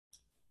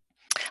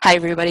Hi,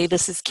 everybody.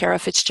 This is Kara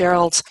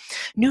Fitzgerald.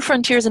 New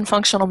Frontiers in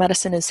Functional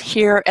Medicine is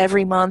here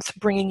every month,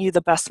 bringing you the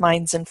best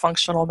minds in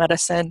functional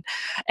medicine.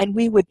 And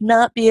we would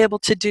not be able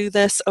to do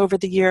this over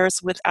the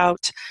years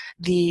without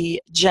the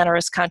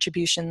generous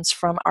contributions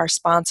from our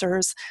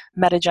sponsors,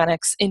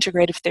 Metagenics,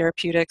 Integrative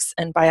Therapeutics,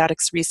 and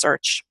Biotics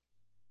Research.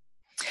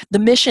 The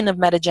mission of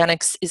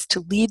Metagenics is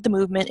to lead the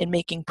movement in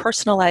making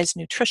personalized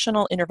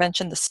nutritional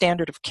intervention the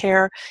standard of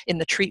care in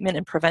the treatment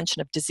and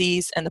prevention of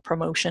disease and the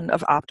promotion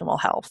of optimal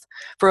health.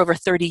 For over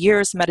 30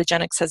 years,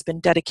 Metagenics has been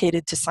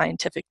dedicated to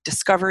scientific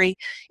discovery,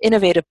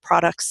 innovative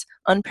products,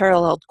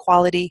 unparalleled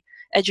quality,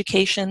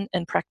 education,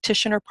 and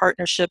practitioner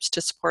partnerships to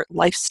support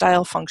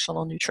lifestyle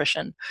functional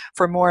nutrition.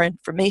 For more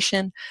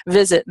information,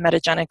 visit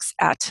Metagenics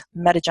at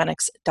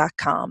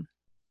metagenics.com.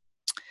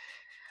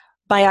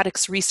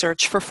 Biotics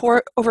Research.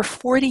 For over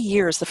 40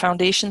 years, the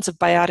foundations of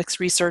Biotics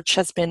Research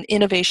has been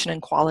innovation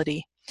and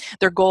quality.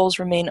 Their goals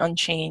remain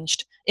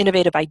unchanged: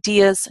 innovative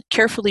ideas,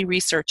 carefully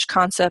researched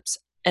concepts,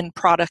 and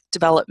product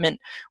development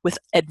with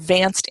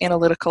advanced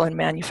analytical and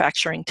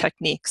manufacturing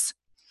techniques.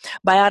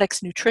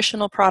 Biotics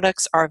nutritional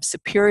products are of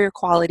superior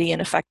quality and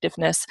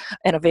effectiveness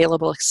and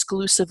available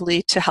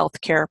exclusively to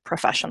healthcare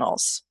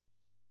professionals.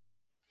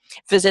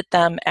 Visit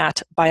them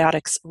at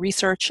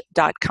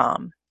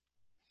bioticsresearch.com.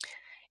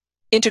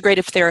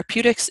 Integrative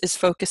Therapeutics is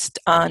focused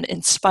on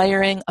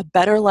inspiring a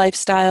better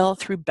lifestyle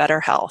through better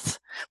health.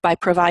 By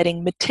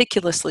providing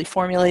meticulously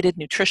formulated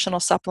nutritional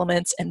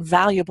supplements and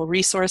valuable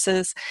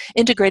resources,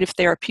 Integrative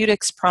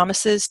Therapeutics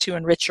promises to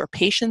enrich your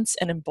patients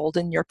and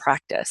embolden your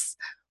practice.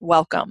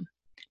 Welcome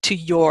to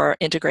your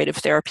Integrative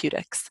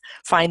Therapeutics.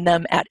 Find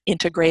them at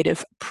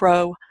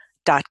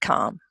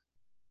integrativepro.com.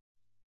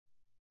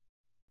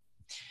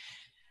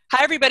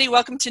 Hi, everybody.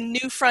 Welcome to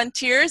New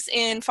Frontiers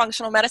in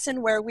Functional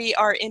Medicine, where we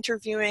are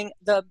interviewing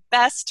the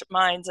best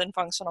minds in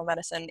functional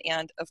medicine,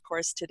 and of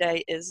course,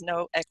 today is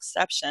no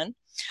exception.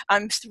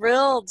 I'm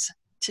thrilled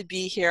to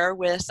be here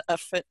with a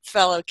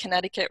fellow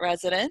Connecticut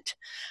resident,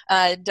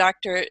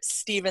 Dr.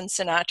 Steven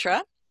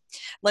Sinatra.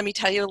 Let me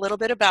tell you a little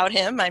bit about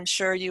him. I'm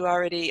sure you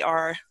already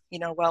are,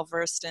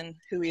 well-versed in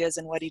who he is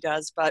and what he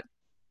does, but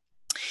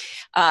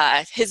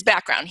his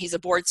background: he's a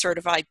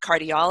board-certified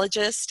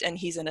cardiologist, and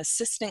he's an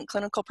assistant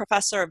clinical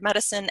professor of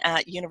medicine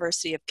at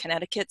University of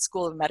Connecticut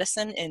School of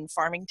Medicine in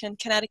Farmington,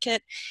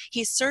 Connecticut.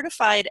 He's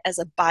certified as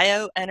a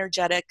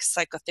bioenergetic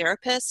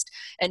psychotherapist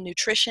and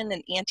nutrition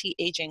and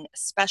anti-aging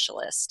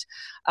specialist.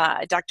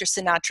 Dr.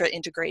 Sinatra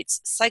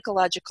integrates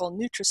psychological,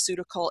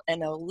 nutraceutical,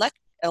 and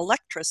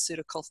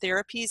electroceutical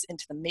therapies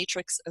into the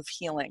matrix of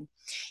healing.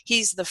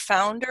 He's the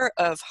founder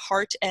of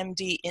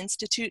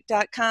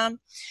HeartMDinstitute.com,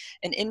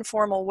 an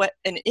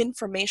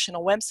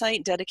informational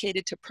website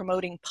dedicated to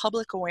promoting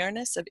public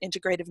awareness of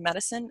integrative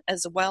medicine,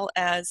 as well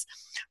as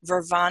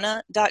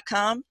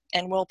Vervana.com,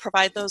 and we'll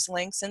provide those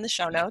links in the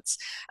show notes.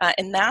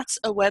 And that's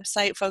a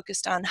website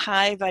focused on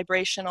high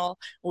vibrational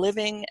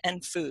living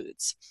and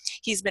foods.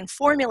 He's been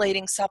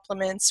formulating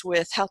supplements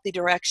with Healthy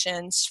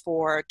Directions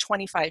for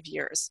 25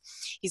 years.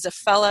 He's a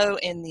fellow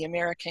in the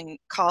American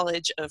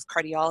College of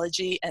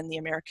Cardiology and the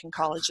American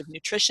College of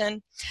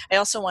Nutrition. I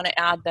also want to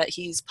add that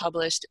he's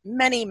published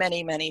many,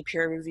 many, many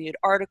peer-reviewed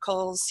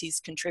articles.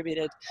 He's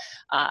contributed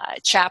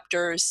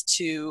chapters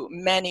to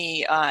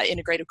many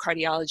integrative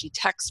cardiology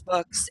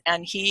textbooks,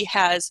 and he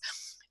has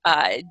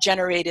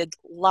generated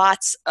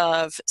lots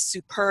of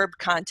superb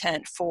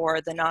content for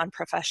the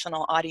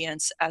non-professional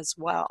audience as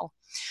well.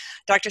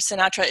 Dr.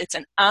 Sinatra, it's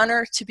an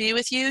honor to be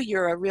with you.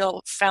 You're a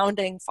real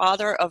founding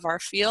father of our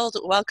field.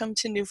 Welcome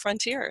to New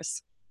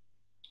Frontiers.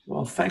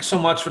 Well, thanks so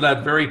much for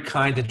that very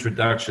kind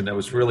introduction. That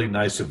was really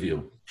nice of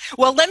you.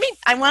 Well,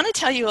 I want to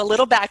tell you a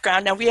little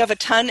background. Now, we have a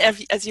ton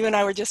of, as you and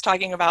I were just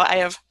talking about, I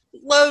have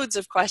loads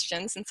of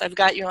questions. Since I've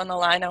got you on the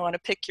line, I want to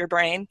pick your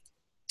brain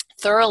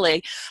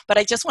thoroughly, but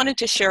I just wanted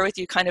to share with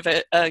you kind of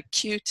a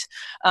cute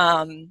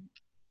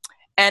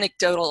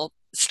anecdotal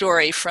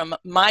story from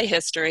my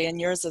history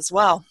and yours as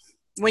well.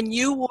 When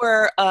you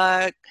were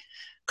a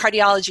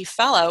cardiology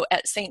fellow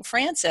at St.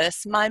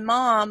 Francis, my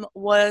mom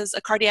was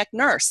a cardiac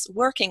nurse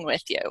working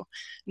with you,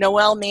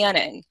 Noelle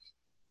Manning.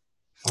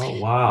 Oh,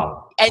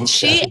 wow. And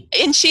okay.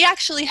 she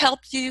actually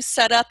helped you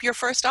set up your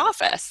first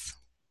office.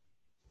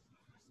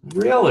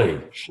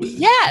 Really?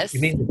 Yes.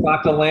 You mean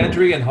Dr.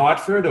 Landry in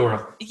Hartford,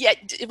 or? Yeah,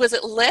 was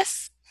it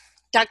Liss?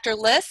 Dr.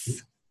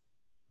 Liss?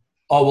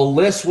 Oh, well,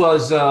 Liss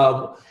was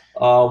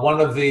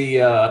one of the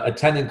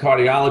attendant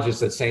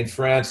cardiologists at St.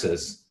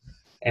 Francis.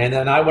 And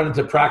then I went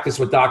into practice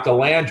with Dr.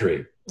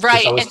 Landry.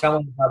 Right. I was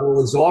telling him about all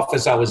his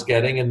office I was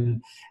getting,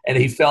 and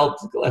he felt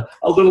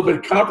a little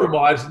bit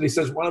compromised, and he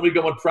says, why don't we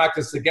go and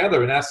practice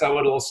together? And that's how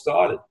it all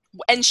started.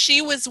 And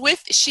she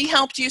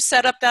helped you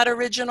set up that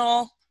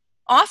original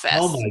office.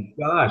 Oh my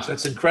gosh,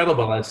 that's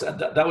incredible.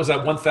 That was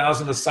at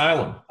 1000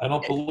 Asylum. I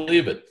don't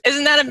believe it.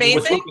 Isn't that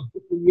amazing? We're talking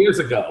 50 years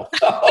ago.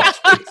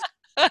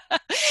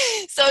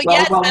 So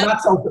well,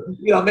 not so,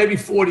 maybe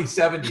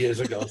 47 years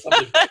ago.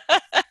 Something.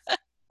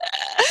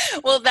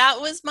 Well, Well,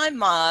 that was my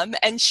mom,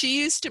 and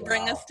she used to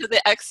bring us Wow. to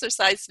the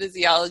exercise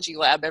physiology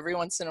lab every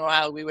once in a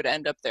while. We would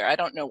end up there. I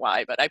don't know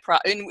why, but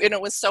and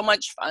it was so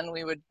much fun.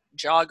 We would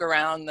jog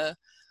around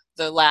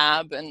the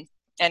lab, and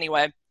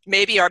anyway,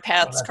 maybe our Oh,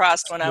 paths that's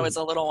crossed when I was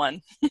sweet. a little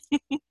one.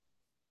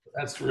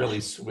 That's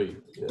really sweet.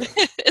 Yeah,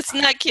 Isn't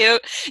that cute?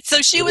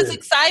 So she it was is.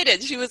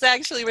 excited. She was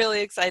actually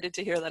really excited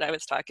to hear that I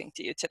was talking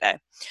to you today.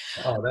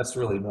 Oh, that's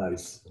really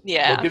nice. Well,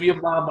 Yeah. give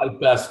your mom my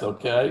best,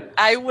 okay?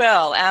 I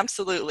will,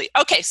 absolutely.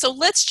 Okay, so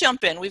let's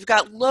jump in. We've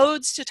got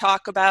loads to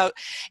talk about,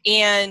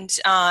 and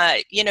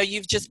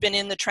you've just been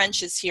in the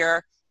trenches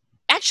here.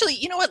 Actually,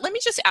 you know what? Let me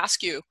just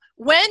ask you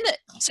when.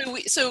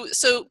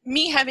 So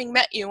me having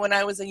met you when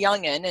I was a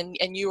youngin,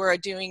 and you were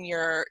doing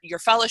your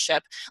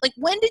fellowship. Like,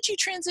 when did you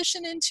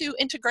transition into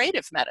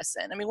integrative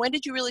medicine? I mean, when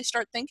did you really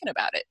start thinking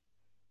about it?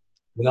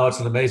 It's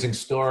an amazing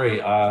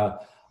story. I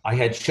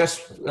had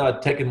just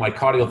taken my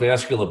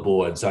cardiovascular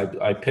boards.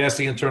 I passed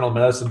the internal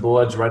medicine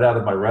boards right out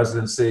of my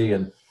residency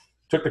and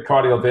took the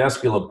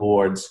cardiovascular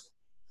boards.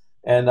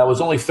 And I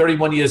was only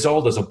 31 years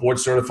old as a board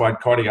certified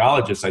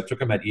cardiologist. I took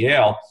them at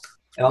Yale.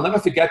 And I'll never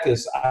forget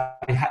this. I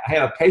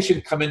had a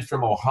patient come in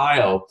from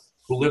Ohio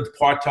who lived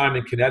part-time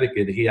in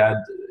Connecticut. He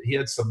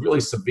had some really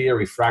severe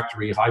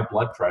refractory high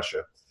blood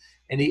pressure.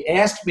 And he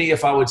asked me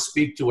if I would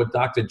speak to a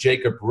Dr.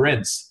 Jacob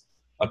Rintz,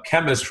 a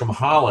chemist from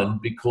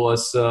Holland,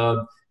 because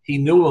he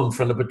knew him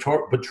from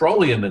the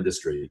petroleum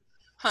industry.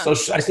 Huh.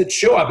 So I said,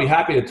 sure, I'd be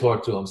happy to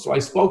talk to him. So I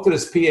spoke to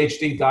this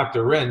PhD,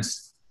 Dr.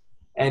 Rintz,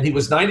 and he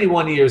was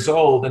 91 years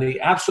old, and he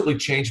absolutely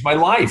changed my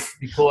life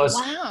because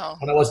Wow.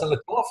 when I was on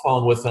the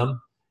telephone with him,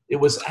 it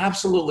was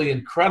absolutely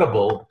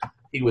incredible.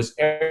 He was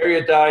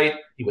erudite,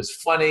 he was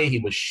funny, he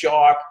was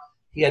sharp.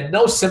 He had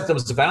no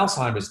symptoms of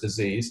Alzheimer's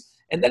disease.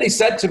 And then he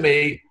said to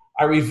me,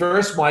 I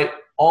reversed my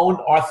own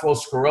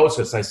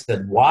atherosclerosis. I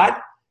said,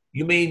 what?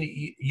 You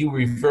mean you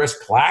reverse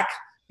plaque?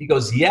 He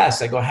goes,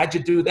 yes. I go, how'd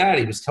you do that?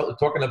 He was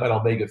talking about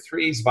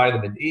omega-3s,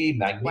 vitamin E,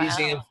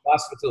 magnesium, Wow.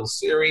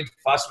 phosphatidylserine,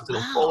 Wow.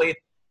 phosphatidylcholine.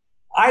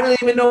 I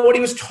didn't even know what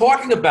he was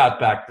talking about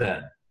back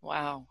then.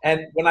 Wow.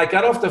 And when I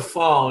got off the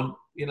phone,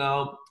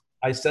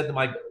 I said to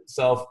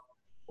myself,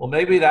 well,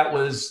 maybe that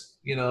was,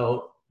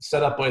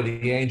 set up by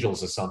the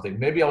angels or something.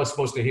 Maybe I was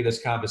supposed to hear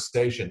this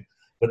conversation.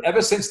 But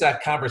ever since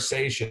that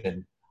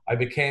conversation, I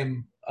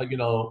became, a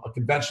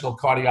conventional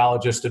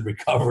cardiologist in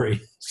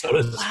recovery, so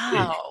to speak.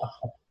 Wow.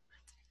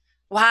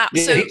 Wow.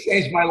 Yeah, he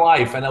changed my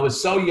life, and I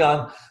was so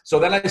young. So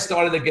then I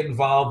started to get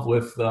involved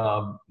with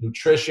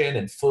nutrition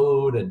and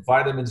food and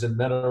vitamins and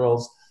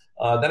minerals.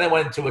 Then I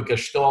went into a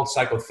Gestalt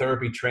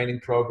psychotherapy training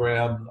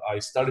program. I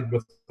studied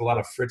with a lot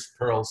of Fritz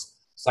Perls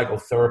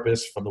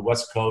psychotherapists from the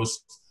West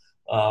Coast.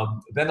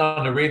 Then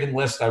on the reading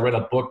list, I read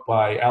a book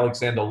by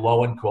Alexander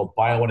Lowen called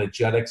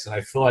Bioenergetics, and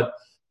I thought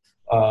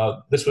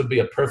this would be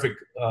a perfect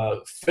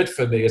fit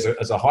for me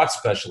as a heart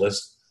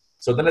specialist.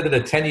 So then I did a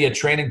 10-year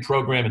training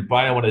program in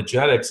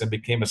bioenergetics and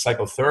became a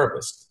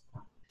psychotherapist.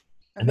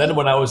 And then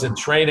when I was in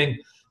training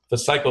for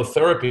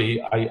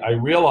psychotherapy, I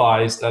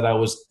realized that I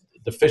was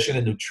deficient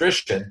in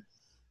nutrition.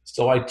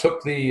 So I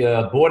took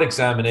the board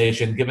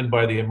examination given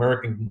by the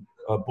American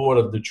Board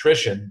of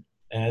Nutrition,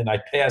 and I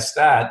passed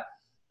that.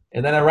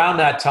 And then around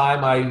that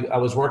time, I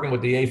was working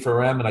with the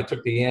A4M, and I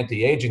took the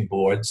anti-aging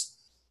boards.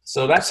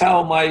 So that's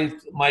how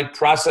my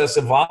process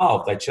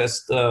evolved. I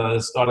just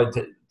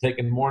started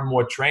taking more and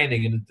more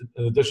training in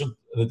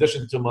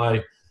addition to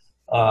my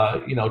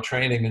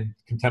training in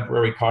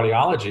contemporary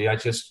cardiology. I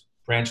just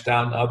branched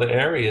down to other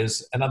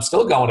areas, and I'm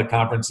still going to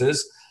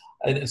conferences.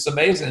 And it's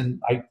amazing.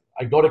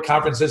 I go to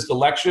conferences to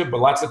lecture,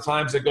 but lots of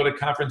times I go to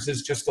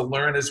conferences just to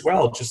learn as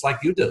well, just like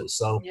you do.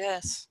 So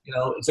Yes.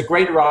 it's a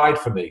great ride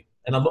for me,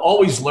 and I'm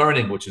always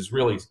learning, which is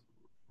really,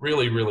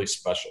 really, really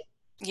special.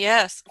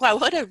 Yes. Wow,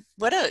 what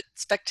a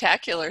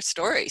spectacular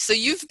story. So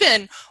you've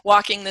been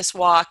walking this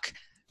walk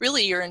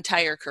really your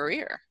entire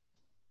career.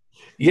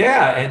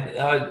 Yeah,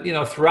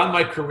 and throughout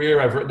my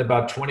career, I've written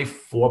about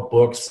 24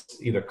 books,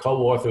 either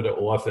co-authored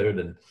or authored,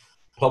 and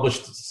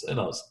published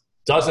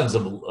dozens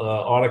of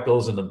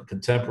articles in the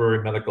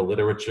contemporary medical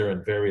literature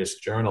and various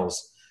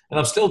journals. And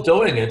I'm still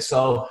doing it,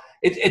 so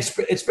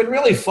it's been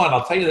really fun.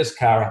 I'll tell you this,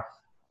 Kara.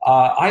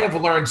 I have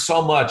learned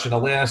so much in the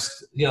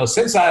last,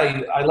 since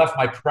I left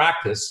my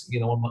practice.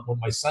 When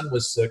my son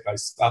was sick, I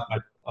stopped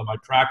my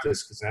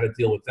practice because I had to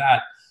deal with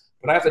that.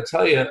 But I have to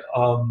tell you,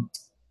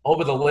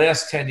 over the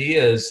last 10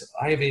 years,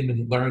 I have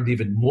even learned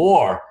even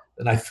more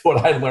than I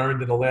thought I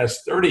learned in the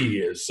last 30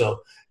 years.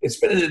 So it's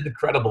been an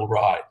incredible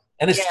ride.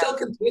 And it Yeah. still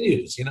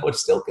continues, it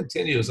still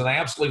continues. And I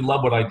absolutely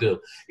love what I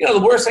do. The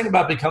worst thing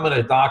about becoming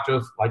a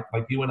doctor, like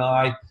you and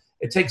I,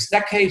 it takes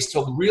decades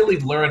to really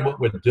learn what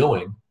we're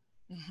doing.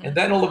 Mm-hmm. And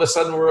then all of a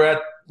sudden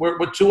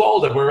we're too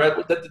old, and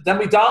then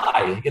we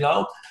die.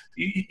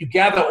 You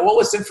gather all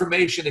this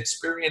information,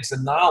 experience,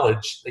 and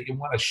knowledge that you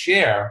want to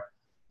share,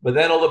 but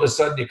then all of a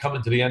sudden you're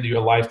coming to the end of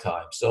your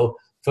lifetime. So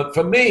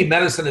for me,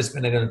 medicine has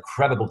been an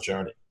incredible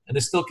journey, and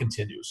it still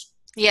continues.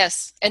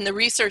 Yes, and the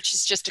research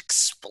is just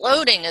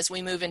exploding as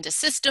we move into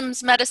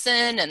systems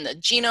medicine, and the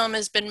genome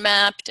has been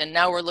mapped, and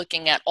now we're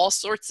looking at all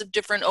sorts of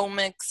different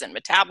omics and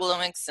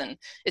metabolomics, and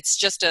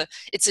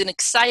it's an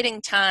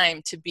exciting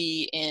time to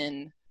be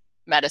in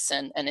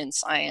medicine and in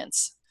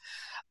science.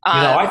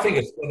 I Um, think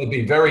it's going to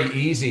be very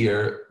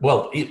easier,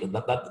 well,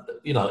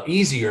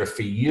 easier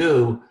for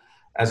you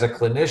as a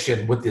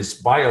clinician with this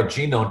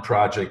biogenome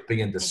project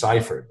being mhm,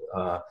 deciphered.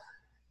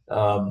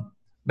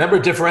 Remember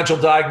differential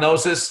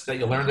diagnosis that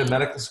you learned in mhm,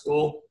 medical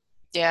school?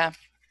 yeah,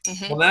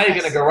 Well, now you're going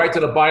to yes, go right to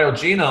the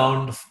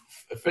biogenome,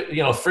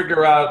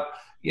 figure out,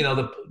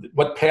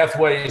 what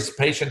pathways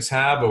patients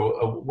have,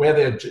 or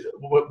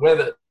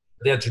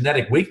their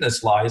genetic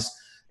weakness lies,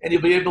 and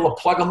you'll be able to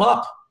plug them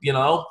up,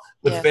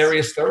 with yes.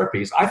 various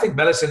therapies. I think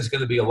medicine is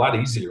going to be a lot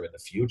easier in the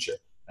future,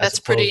 as That's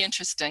pretty opposed.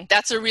 interesting.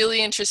 That's a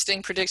really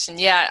interesting prediction.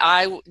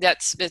 Yeah,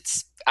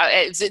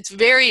 it's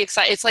very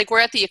exciting. It's like we're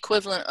at the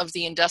equivalent of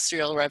the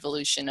Industrial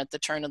Revolution at the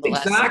turn of the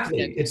last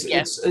century.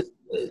 Exactly.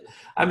 Yeah.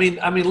 I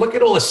mean, look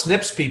at all the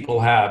SNPs people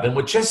have, and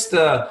with just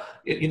or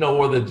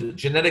the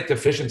genetic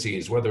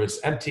deficiencies, whether it's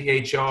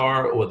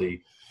MTHR or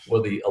the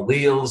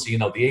alleles, the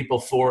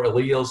APOL4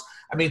 alleles.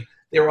 I mean,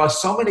 there are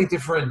so many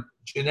different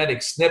genetic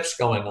SNPs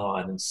going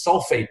on, and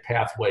sulfate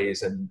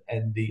pathways, and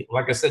the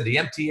like I said, the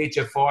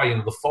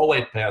MTHFR, the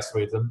folate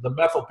pathways, the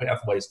methyl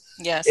pathways.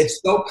 Yes. It's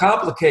so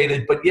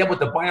complicated, but yet with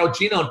the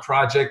Biogenome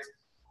Project,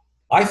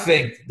 I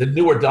think the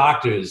newer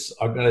doctors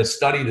are going to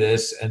study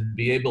this and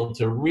be able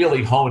to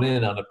really hone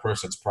in on a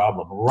person's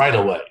problem right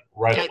away,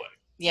 right I, away.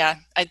 yeah.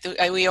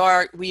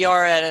 We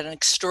are at an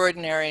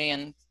extraordinary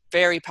and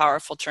very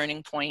powerful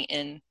turning point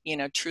in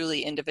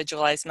truly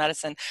individualized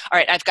medicine. All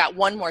right, I've got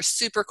one more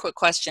super quick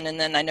question, and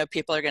then I know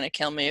people are going to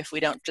kill me if we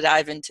don't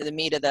dive into the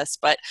meat of this.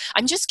 But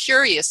I'm just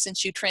curious,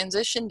 since you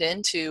transitioned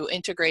into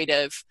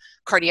integrative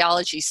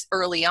cardiology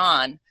early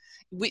on.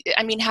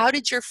 I mean, how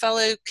did your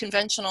fellow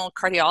conventional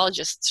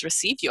cardiologists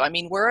receive you? I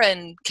mean, we're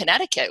in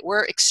Connecticut.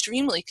 We're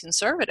extremely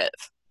conservative.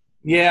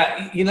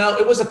 Yeah,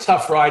 it was a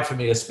tough ride for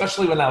me,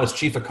 especially when I was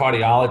chief of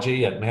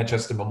cardiology at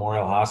Manchester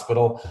Memorial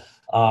Hospital.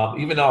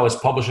 Even though I was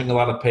publishing a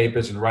lot of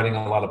papers and writing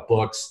a lot of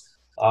books,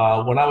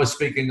 when I was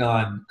speaking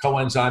on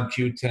coenzyme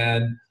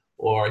Q10,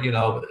 or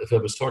if I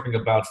was talking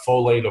about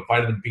folate or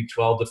vitamin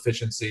B12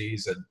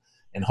 deficiencies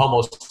and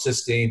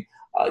homocysteine,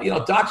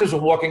 doctors were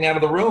walking out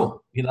of the room.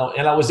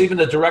 And I was even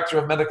the director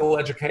of medical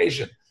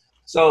education.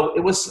 So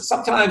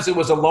sometimes it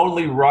was a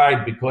lonely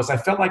ride because I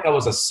felt like I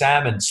was a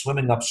salmon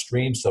swimming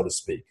upstream, so to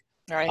speak.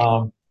 All right.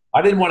 Um,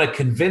 I didn't want to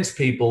convince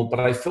people, but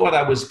I thought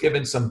I was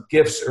given some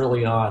gifts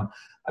early on.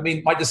 I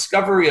mean, my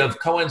discovery of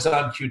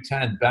coenzyme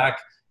Q10 back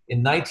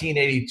in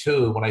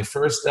 1982, when I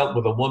first dealt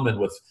with a woman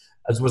with,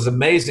 as was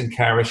amazing,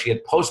 Kara, she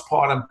had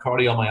postpartum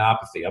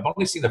cardiomyopathy. I've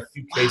only seen a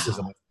few cases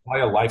in Wow. my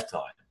entire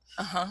lifetime,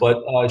 Uh-huh.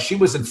 but she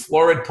was in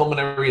florid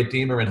pulmonary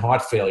edema and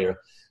heart failure.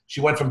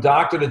 She went from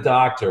doctor to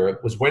doctor,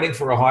 was waiting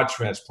for a heart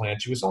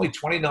transplant. She was only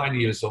 29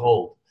 years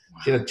old.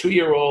 She had a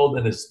 2-year-old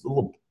and this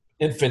little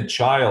infant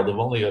child of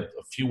only a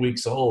few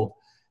weeks old.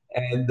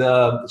 And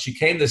she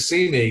came to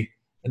see me,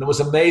 and it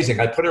was amazing.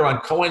 I put her on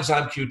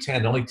coenzyme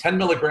Q10, only 10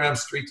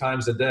 milligrams 3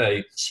 times a day.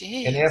 And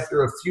Jeez.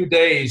 after a few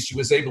days, she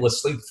was able to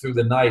sleep through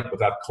the night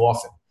without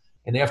coughing.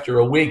 And after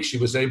a week, she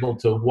was able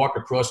to walk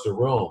across the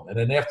room. And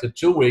then after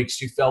 2 weeks,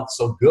 she felt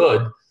so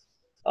good.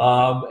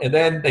 And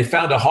then they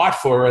found a heart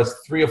for her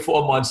 3 or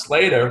 4 months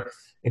later.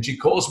 And she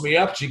calls me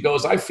up. She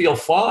goes, "I feel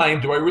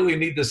fine. Do I really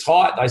need this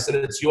heart?" And I said,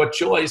 "It's your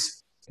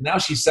choice." And now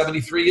she's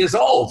 73 years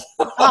old.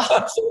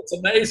 Oh, So it's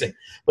amazing.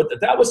 But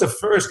that was the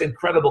first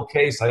incredible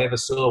case I ever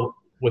saw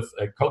with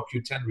a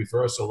CoQ10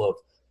 reversal of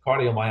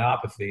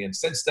cardiomyopathy. And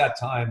since that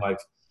time,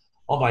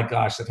 oh my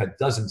gosh, I've had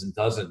dozens and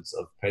dozens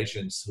of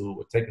patients who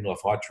were taken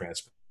off heart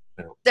transplant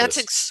that's lists.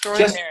 Just,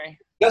 extraordinary.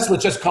 just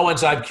with just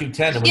coenzyme Q10.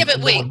 Yeah, but And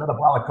then when wait.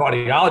 metabolic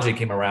cardiology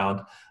came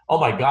around, oh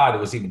my God, it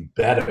was even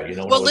better, when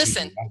I Well, was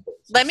using listen, numbers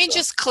and let me stuff.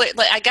 just clear,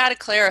 like, I got to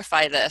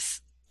clarify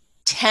this.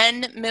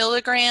 10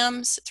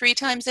 milligrams 3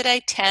 times a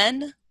day?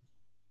 10 or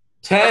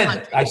 10.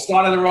 100? I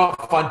started her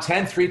off on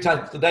 10 3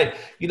 times a day.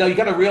 You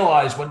got to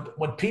realize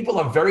when people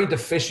are very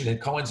deficient in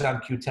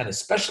coenzyme Q10,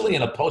 especially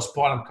in a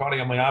postpartum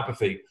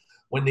cardiomyopathy,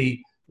 when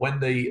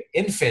the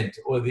infant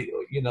or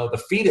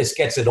the fetus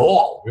gets it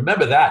all.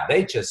 Remember that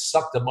they just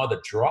suck the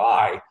mother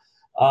dry.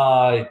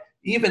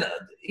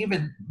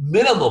 Even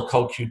minimal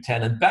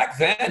CoQ10, and back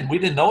then we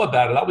didn't know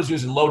about it. I was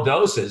using low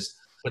doses,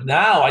 but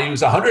now I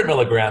use 100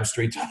 milligrams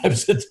 3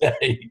 times a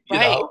day.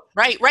 Right,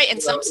 right, right.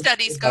 And some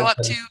studies go up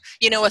to,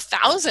 It's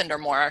 1,000 or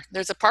more.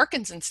 There's a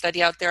Parkinson's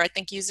study out there, I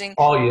think, using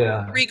Oh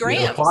yeah, 3 yeah. The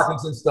grams.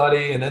 Parkinson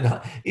study, and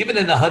then even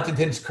in the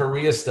Huntington's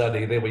chorea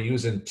study, they were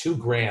using 2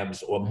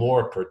 grams or Mhm.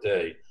 more per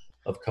day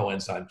of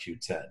coenzyme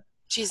Q10.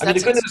 Geez, I mean, the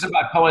that's good news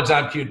about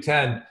coenzyme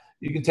Q10,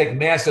 you can take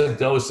massive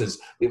doses.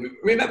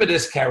 Remember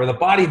this, Kara, the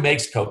body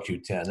makes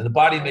CoQ10, and the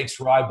body right. makes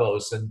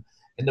ribose, and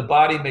the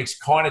body makes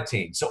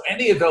carnitine. So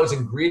any of those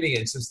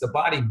ingredients, since the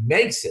body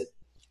makes it,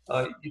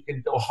 you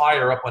can go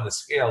higher up on the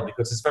scale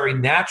because it's very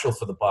natural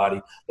for the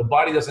body. The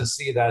body doesn't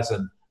see it as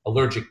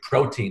allergic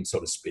protein, so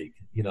to speak,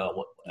 you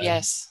know.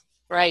 Yes,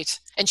 right.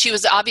 And she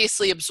was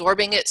obviously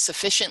absorbing it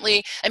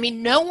sufficiently. I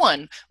mean, no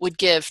one would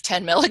give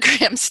 10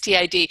 milligrams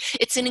TID.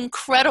 It's an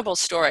incredible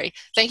story.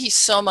 Thank you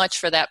so much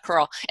for that,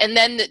 Pearl. And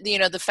then,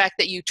 the fact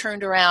that you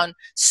turned around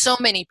so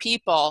many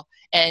people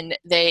and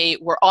they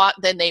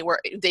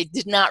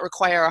did not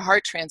require a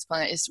heart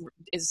transplant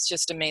is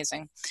just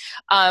amazing.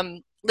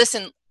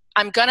 Listen,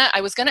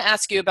 I was gonna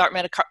ask you about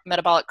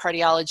metabolic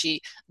cardiology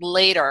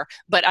later,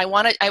 but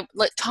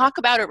let's talk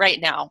about it right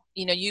now.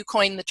 You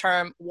coined the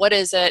term. What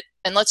is it?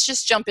 And let's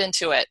just jump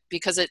into it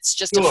because it's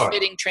just Sure. a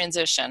fitting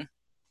transition.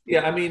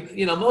 Yeah, I mean,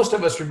 most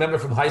of us remember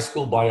from high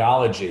school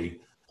biology,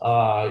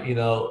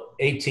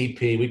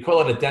 ATP. We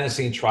call it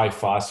adenosine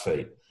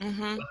triphosphate.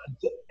 Mm-hmm.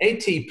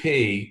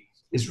 ATP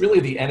is really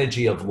the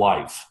energy of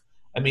life.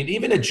 I mean,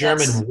 even the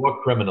German war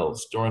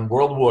criminals during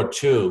World War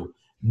II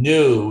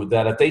knew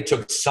that if they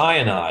took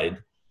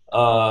cyanide,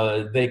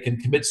 they can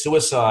commit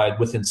suicide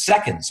within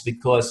seconds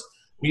because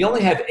we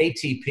only have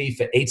ATP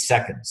for 8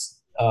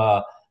 seconds.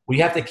 We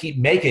have to keep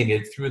making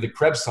it through the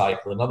Krebs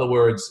cycle. In other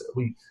words,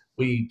 we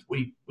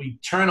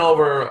turn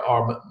over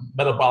our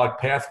metabolic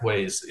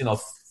pathways,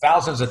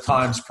 thousands of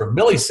times per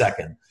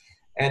millisecond.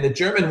 And the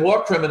German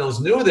war criminals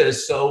knew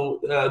this,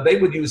 so they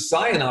would use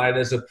cyanide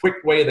as a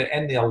quick way to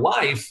end their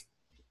life.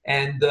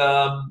 And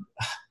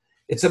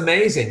it's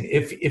amazing.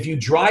 If you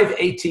drive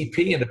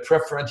ATP in a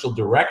preferential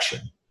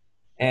direction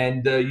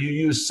and you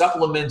use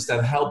supplements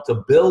that help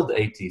to build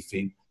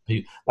ATP,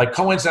 like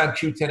coenzyme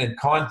Q10 and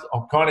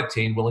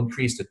carnitine will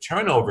increase the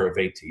turnover of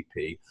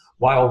ATP,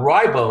 while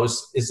ribose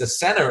is the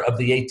center of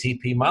the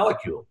ATP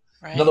molecule.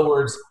 Right. In other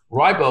words,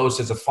 ribose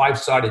is a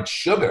 5-sided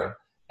sugar,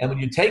 and when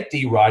you take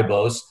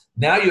D-ribose,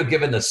 now you're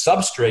given the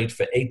substrate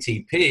for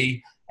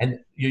ATP, and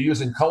you're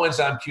using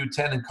coenzyme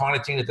Q10 and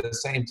carnitine at the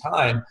same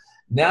time.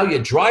 Now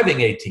you're driving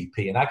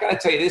ATP. And I got to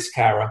tell you this,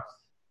 Kara,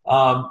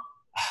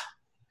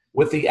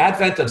 with the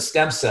advent of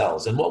stem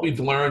cells and what we've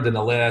learned in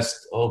the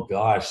last,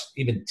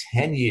 even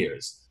 10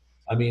 years.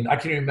 I mean, I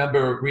can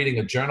remember reading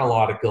a journal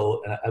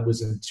article. It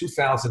was in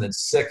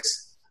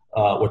 2006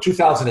 or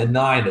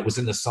 2009. It was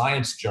in the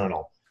Science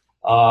Journal.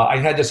 I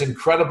had this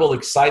incredible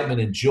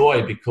excitement and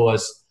joy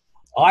because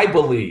I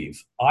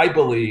believe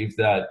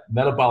that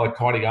metabolic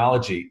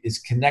cardiology is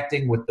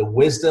connecting with the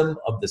wisdom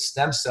of the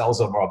stem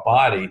cells of our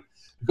body,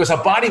 because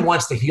our body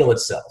wants to heal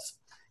itself.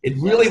 It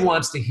really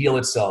wants to heal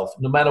itself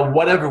no matter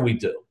whatever we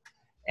do.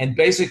 And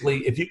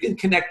basically, if you can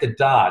connect the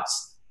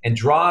dots and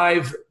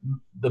drive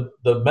the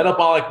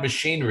metabolic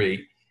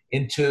machinery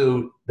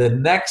into the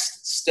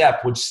next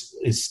step, which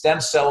is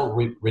stem cell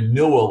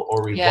renewal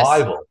or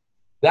revival,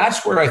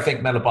 that's where I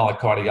think metabolic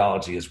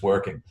cardiology is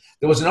working.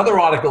 There was another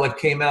article that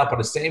came out by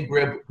the same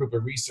group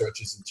of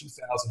researchers in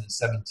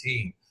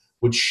 2017,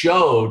 which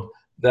showed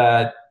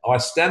that our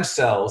stem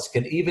cells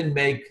can even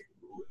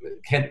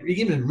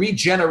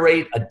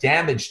regenerate a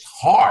damaged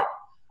heart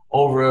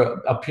over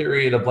a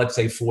period of, let's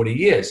say, 40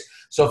 years.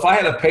 So if I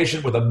had a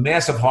patient with a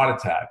massive heart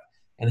attack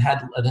and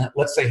had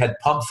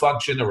pump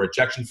function or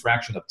ejection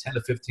fraction of 10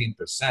 to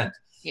 15%,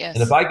 and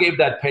if I gave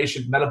that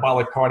patient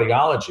metabolic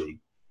cardiology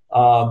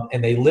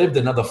and they lived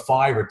another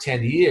 5 or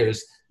 10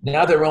 years,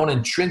 now their own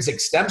intrinsic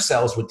stem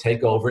cells would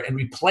take over and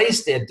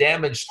replace their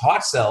damaged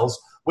heart cells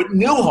with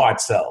new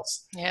heart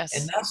cells. Yes.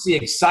 And that's the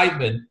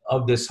excitement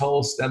of this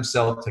whole stem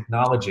cell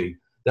technology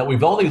that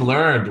we've only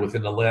learned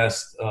within the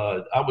last,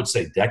 I would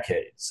say,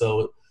 decade.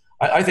 So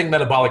I think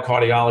metabolic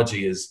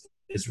cardiology is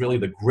really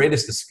the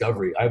greatest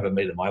discovery I ever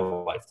made in my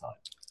lifetime.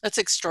 That's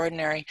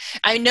extraordinary.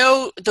 I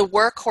know the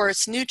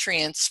workhorse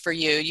nutrients for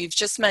you. You've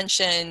just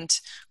mentioned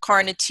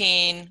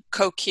carnitine,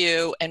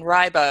 CoQ, and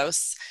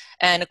ribose.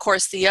 And of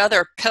course, the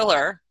other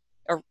pillar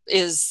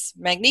is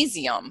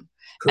magnesium.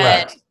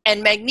 Correct.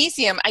 And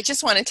magnesium, I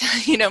just want to tell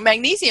you,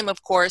 magnesium,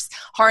 of course,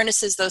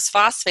 harnesses those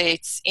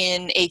phosphates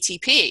in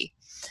ATP.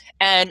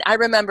 And I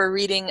remember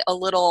reading a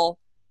little,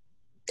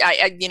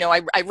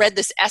 I read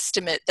this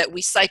estimate that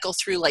we cycle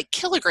through like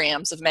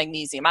kilograms of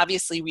magnesium.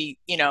 Obviously, we,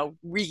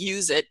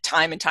 reuse it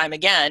time and time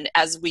again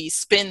as we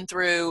spin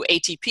through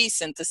ATP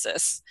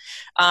synthesis.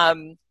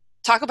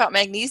 Talk about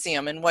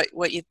magnesium and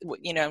what you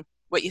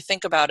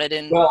think about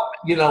it. Well,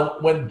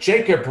 when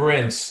Jacob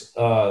Rintz,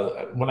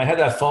 when I had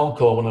that phone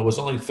call when I was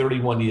only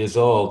 31 years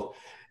old,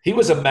 he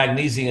was a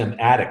magnesium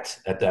addict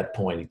at that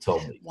point, he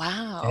told me.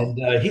 Wow.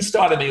 And he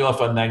started me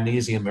off on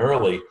magnesium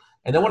early.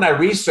 And then when I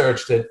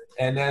researched it,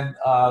 and then,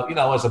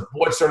 as a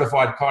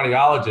board-certified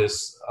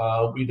cardiologist,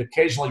 we'd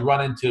occasionally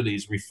run into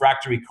these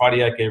refractory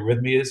cardiac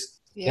arrhythmias.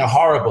 Yes. They're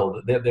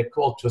horrible. They're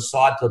called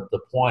torsades de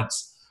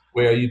pointes,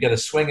 where you get a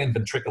swinging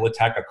ventricular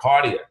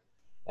tachycardia.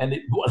 And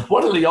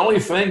one of the only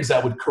things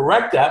that would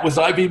correct that was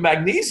IV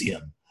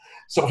magnesium.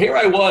 So here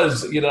I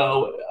was,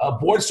 a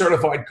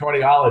board-certified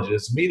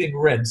cardiologist, meeting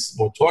Rintz,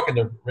 or talking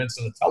to Rintz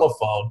on the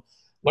telephone,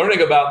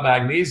 learning about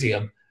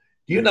magnesium.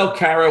 Do you know,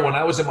 Kara, when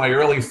I was in my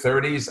early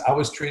 30s, I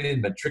was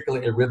treating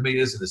ventricular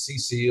arrhythmias in the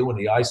CCU and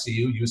the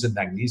ICU using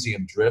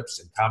magnesium drips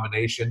in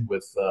combination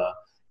with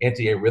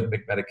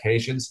antiarrhythmic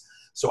medications.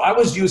 So I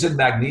was using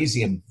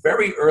magnesium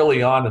very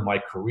early on in my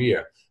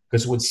career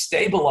because it would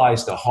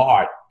stabilize the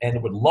heart and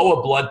it would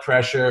lower blood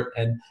pressure.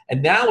 And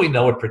now we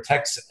know it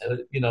protects,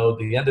 the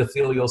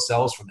endothelial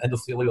cells from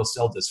endothelial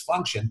cell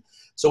dysfunction.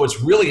 So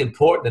it's really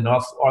important in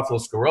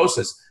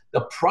atherosclerosis.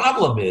 The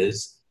problem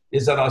is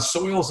that our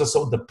soils are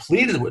so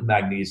depleted with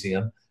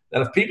magnesium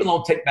that if people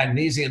don't take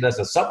magnesium as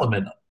a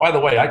supplement, by the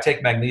way, I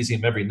take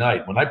magnesium every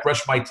night. When I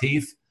brush my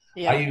teeth,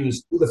 I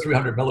use 200 to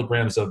 300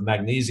 milligrams of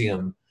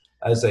magnesium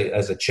as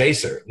a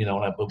chaser, when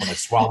I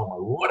swallow my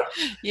water.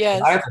 Yes.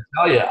 And I have to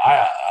tell you,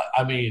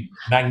 I mean,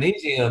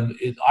 magnesium,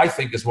 I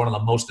think, is one of the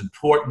most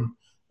important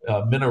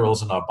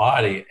minerals in our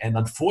body. And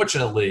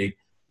unfortunately,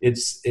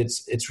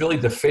 it's really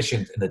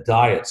deficient in the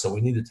diet. So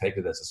we need to take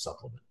it as a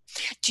supplement.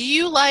 Do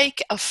you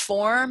like a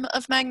form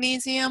of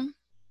magnesium?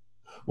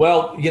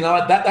 Well,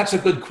 that's a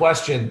good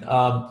question.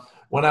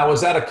 When I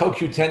was at a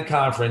CoQ10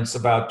 conference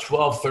about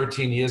 12,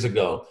 13 years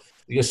ago,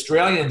 the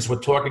Australians were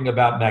talking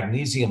about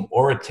magnesium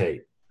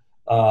orotate.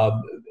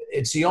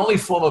 It's the only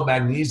form of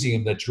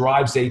magnesium that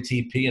drives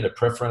ATP in a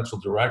preferential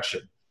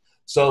direction.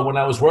 So when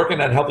I was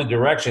working at Healthy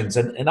Directions,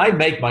 and I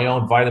make my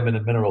own vitamin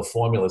and mineral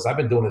formulas, I've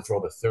been doing it for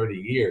over 30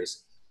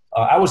 years.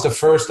 I was the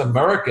first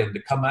American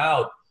to come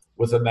out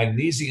with a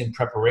magnesium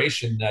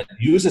preparation that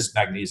uses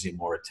magnesium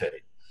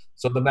orotate.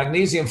 So the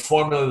magnesium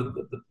formula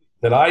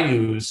that I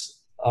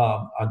use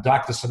on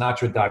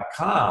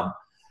drsinatra.com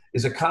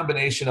is a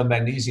combination of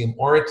magnesium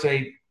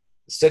orotate,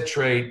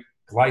 citrate,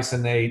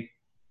 glycinate,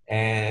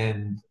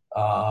 and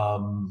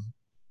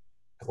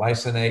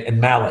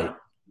malate.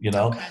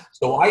 Okay.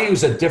 So I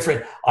use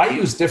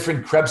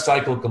different Krebs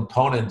cycle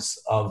components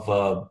of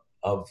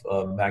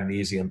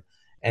magnesium,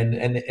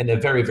 and they're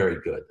very,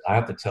 very good. I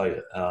have to tell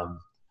you,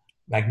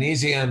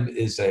 magnesium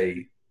is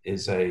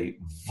a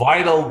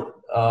vital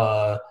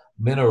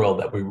mineral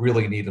that we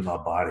really need in our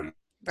body.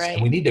 Right.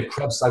 And we need the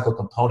Krebs cycle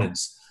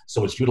components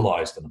so it's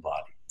utilized in the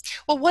body.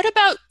 Well, what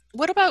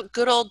about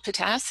good old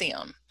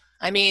potassium?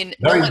 I mean,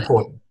 very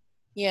important.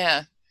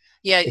 Yeah.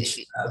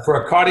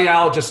 For a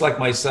cardiologist like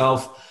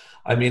myself,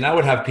 I mean, I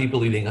would have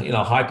people eating,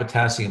 high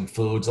potassium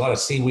foods. A lot of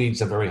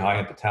seaweeds are very high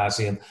in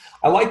potassium.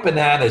 I like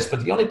bananas,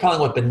 but the only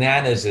problem with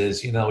bananas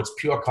is, it's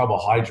pure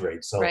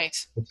carbohydrate. So right.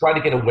 we're trying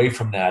to get away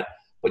from that.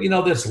 But,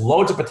 there's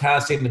loads of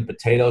potassium in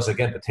potatoes.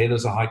 Again,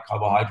 potatoes are high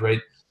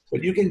carbohydrate.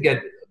 But you can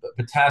get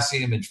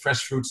potassium in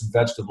fresh fruits and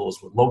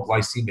vegetables with low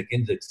glycemic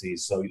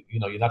indexes. So,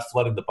 you're not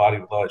flooding the body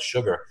with a lot of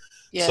sugar.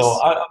 Yes.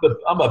 So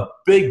I'm a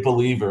big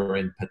believer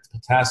in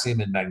potassium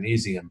and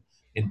magnesium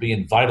in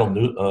being vital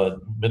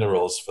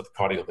minerals for the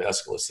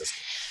cardiovascular system.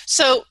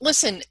 So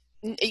listen,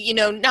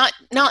 not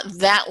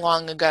that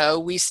long ago,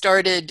 we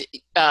started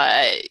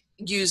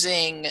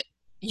using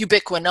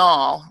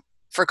ubiquinol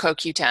for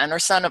CoQ10, or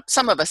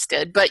some of us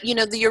did, but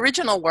the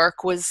original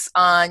work was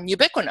on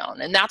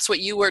ubiquinone, and that's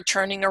what you were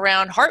turning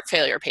around heart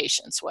failure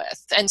patients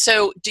with. And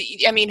so,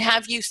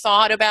 have you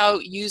thought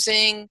about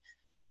using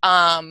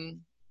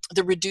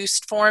the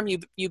reduced form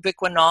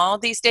ubiquinol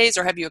these days,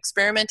 or have you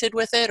experimented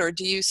with it, or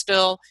do you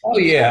still? Oh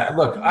yeah,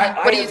 look,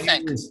 what do you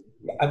think?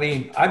 I've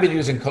been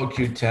using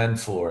CoQ10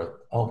 for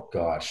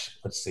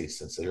let's see,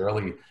 since the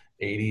early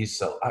 80s.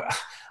 So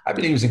I've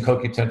been using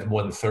CoQ10 for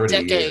more than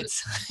 30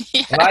 decades. years.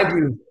 Yeah. And I've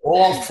used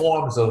all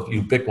forms of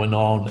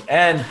ubiquinone.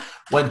 And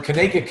when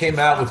Kaneka came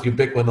out with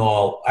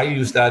ubiquinol, I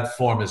used that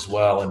form as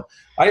well. And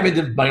I even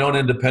did my own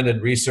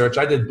independent research.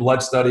 I did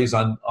blood studies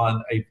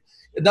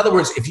in other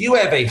words, if you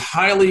have a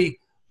highly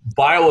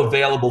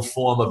bioavailable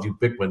form of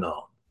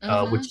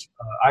ubiquinone, which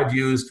I've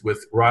used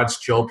with Raj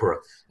Chopra.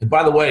 And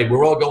by the way,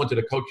 we're all going to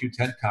the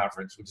CoQ10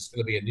 conference, which is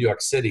going to be in New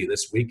York City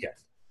this weekend.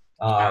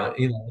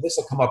 This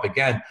will come up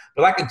again.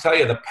 But I can tell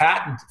you the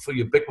patent for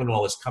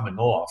ubiquinol is coming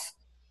off.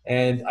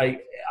 And I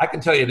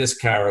can tell you this,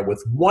 Kara,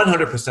 with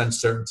 100%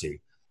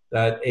 certainty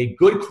that a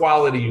good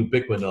quality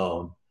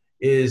ubiquinone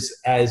is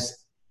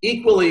as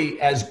equally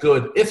as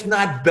good, if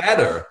not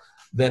better,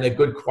 than a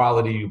good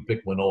quality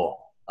ubiquinol.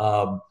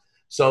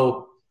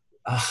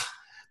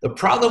 The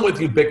problem with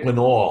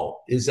ubiquinol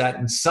is that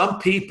in some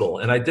people,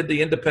 and I did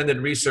the independent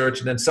research,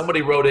 and then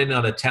somebody wrote in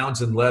on a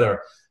Townsend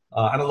letter.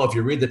 I don't know if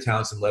you read the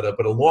Townsend letter,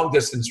 but a long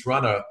distance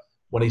runner,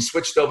 when he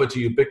switched over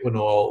to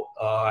ubiquinol,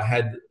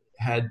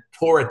 had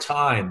poorer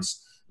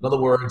times. In other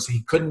words,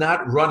 he could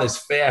not run as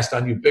fast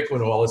on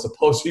ubiquinol as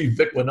opposed to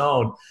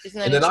ubiquinone.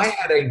 And then I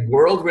had a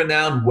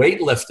world-renowned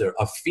weightlifter,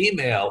 a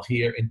female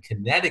here in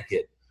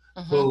Connecticut,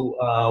 who,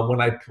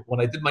 when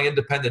I did my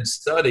independent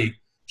study,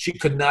 she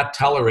could not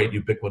tolerate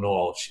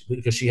ubiquinol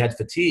because she had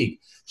fatigue.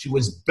 She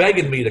was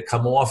begging me to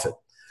come off it.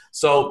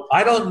 So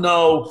I don't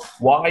know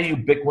why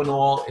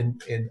ubiquinol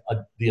in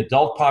the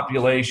adult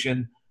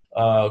population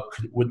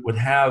would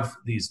have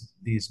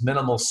these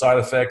minimal side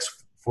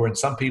effects for, in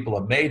some people,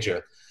 a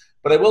major.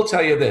 But I will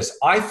tell you this.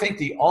 I think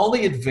the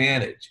only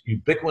advantage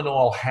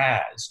ubiquinol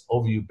has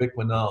over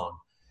ubiquinone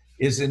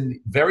is in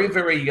very,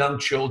 very young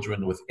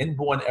children with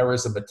inborn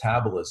errors of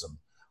metabolism,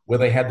 where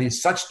they have these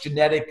such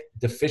genetic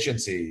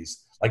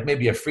deficiencies, like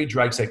maybe a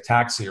Friedreich's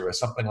ataxia or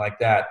something like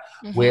that,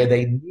 where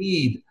they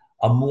need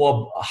a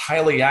more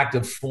highly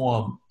active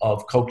form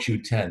of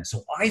CoQ10.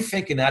 So I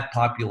think in that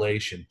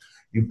population,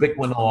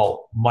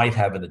 ubiquinol might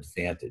have an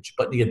advantage.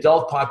 But in the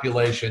adult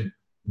population,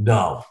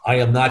 no, I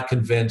am not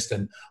convinced.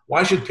 And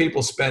why should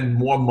people spend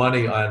more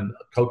money on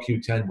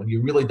CoQ10 when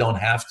you really don't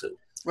have to?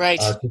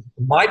 Right.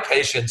 My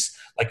patients,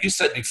 like you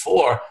said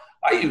before,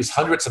 I use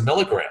hundreds of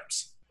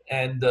milligrams.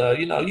 And,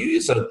 you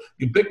use a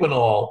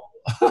ubiquinol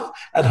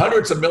at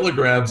hundreds of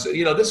milligrams. This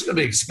is going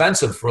to be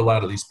expensive for a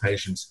lot of these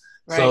patients.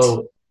 Right.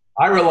 So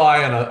I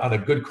rely on a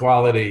good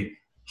quality,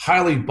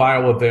 highly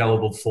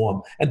bioavailable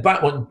form. And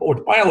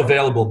what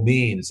bioavailable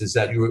means is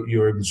that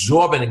you're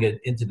absorbing it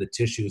into the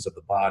tissues of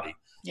the body.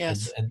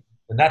 Yes. And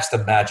that's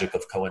the magic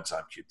of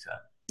coenzyme Q10.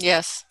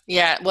 Yes.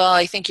 Yeah. Well,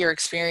 I think your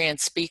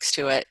experience speaks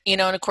to it,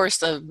 and of course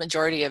the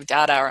majority of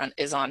data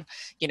is on,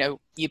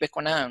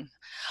 ubiquinone.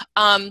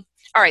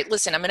 All right,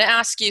 listen, I'm going to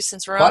ask you,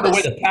 since we're By on the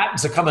this. way, the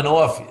patents are coming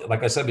off,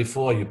 like I said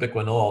before,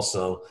 ubiquinol,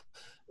 so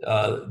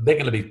they're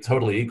going to be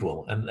totally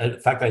equal. And in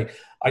fact,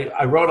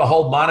 I wrote a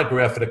whole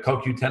monograph for the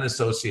CoQ10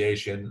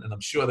 Association, and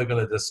I'm sure they're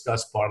going to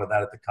discuss part of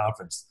that at the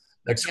conference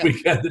next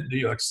weekend in New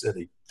York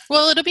City.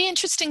 Well, it'll be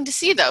interesting to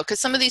see, though,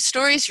 because some of these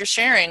stories you're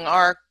sharing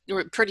are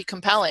pretty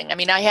compelling. I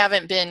mean, I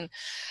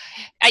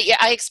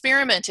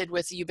experimented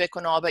with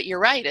ubiquinol, but you're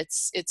right,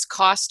 it's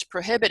cost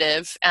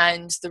prohibitive,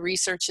 and the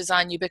research is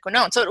on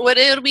ubiquinone. So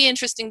it'll be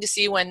interesting to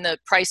see when the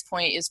price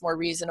point is more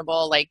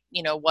reasonable, like,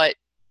 what,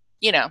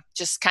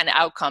 just kind of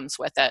outcomes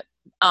with it.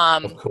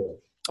 Of course.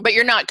 But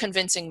you're not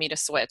convincing me to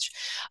switch,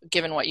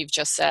 given what you've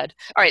just said.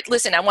 All right,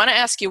 listen, I want to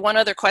ask you one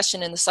other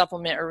question in the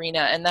supplement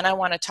arena, and then I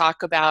want to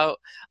talk about,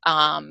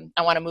 I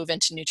want to move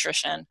into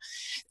nutrition.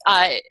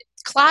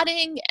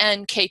 Clotting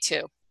and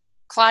K2.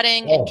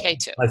 Clotting and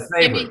K2. My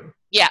favorite.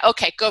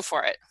 Okay, go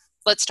for it.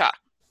 Let's talk.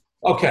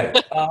 Okay.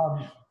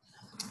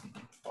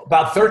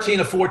 About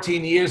 13 or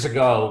 14 years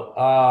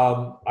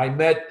ago, I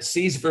met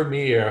C's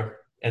Vermeer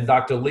and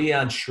Dr.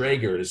 Leon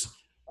Schragers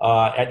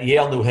at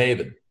Yale New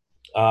Haven.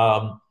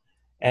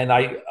 And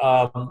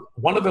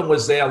one of them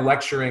was there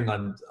lecturing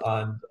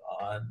on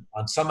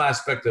some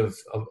aspect of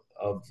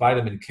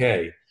vitamin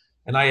K.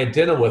 And I had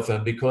dinner with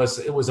him because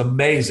it was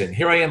amazing.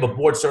 Here I am, a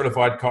board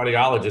certified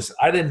cardiologist.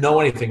 I didn't know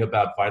anything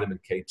about vitamin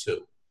K2.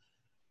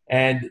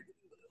 And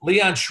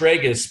Leon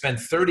Schragers spent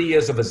 30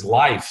 years of his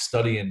life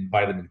studying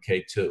vitamin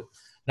K2.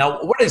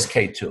 Now, what is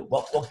K2?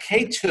 Well,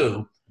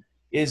 K2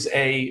 is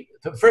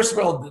first of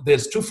all,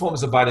 there's two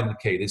forms of vitamin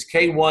K. There's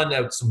K1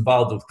 that's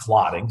involved with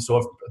clotting. So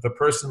if a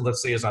person,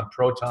 let's say, is on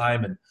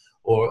ProTime,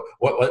 or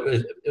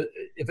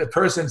if a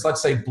person's,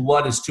 let's say,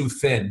 blood is too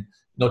thin,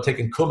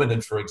 taking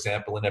Coumadin, for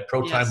example, and their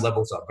ProTime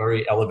levels are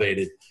very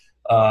elevated,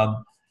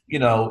 you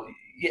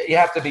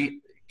have to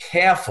be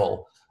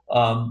careful,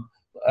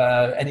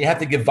 and you have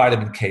to give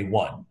vitamin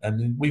K1.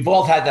 And we've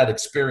all had that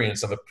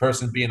experience of a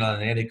person being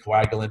on an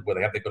anticoagulant where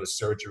they have to go to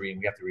surgery and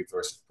we have to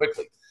reverse it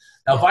quickly.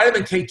 Now,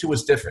 vitamin K2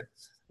 is different.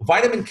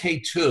 Vitamin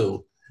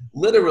K2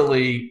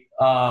 literally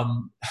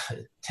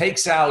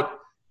takes out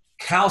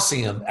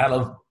calcium out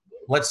of,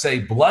 let's say,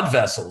 blood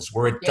vessels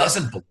where it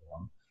doesn't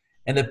belong,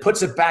 and it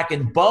puts it back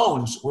in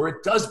bones where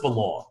it does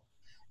belong.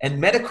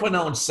 And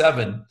Medequinone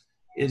 7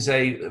 is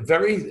a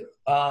very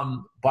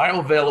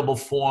bioavailable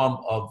form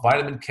of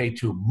vitamin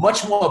K2,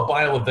 much more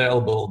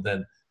bioavailable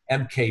than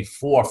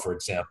MK4, for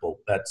example,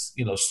 that's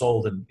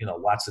sold in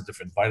lots of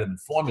different vitamin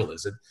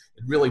formulas. It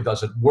really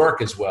doesn't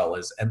work as well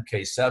as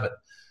MK7.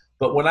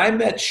 But when I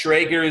met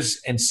Schragers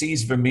and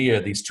C's Vermeer,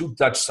 these two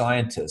Dutch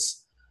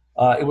scientists,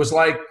 it was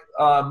like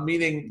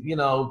meeting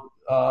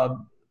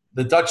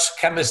the Dutch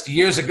chemist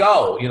years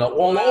ago,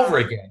 all over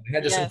again. They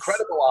had this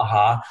incredible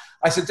aha.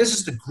 I said, this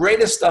is the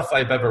greatest stuff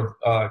I've ever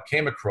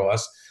came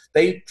across.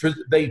 They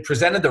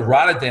presented the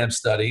Rotterdam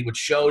study, which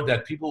showed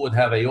that people would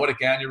have aortic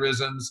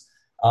aneurysms,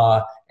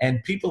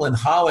 and people in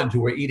Holland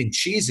who were eating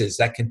cheeses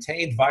that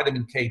contained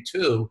vitamin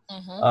K2,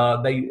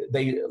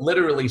 they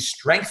literally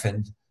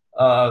strengthened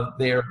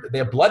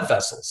their blood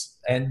vessels.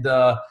 And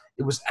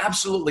it was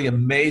absolutely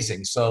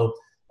amazing. So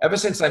ever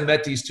since I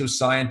met these two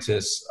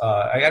scientists,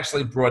 I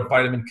actually brought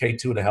vitamin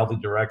K2 to Healthy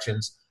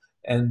Directions.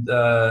 And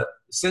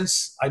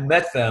since I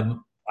met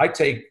them, I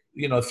take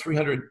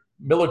 300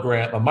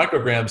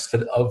 micrograms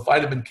of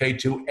vitamin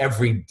K2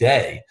 every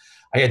day.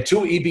 I had 2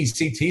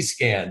 EBCT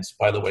scans,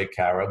 by the way,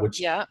 Kara, which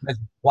has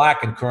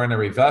plaque and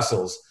coronary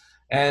vessels.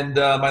 And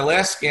my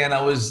last scan,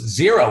 I was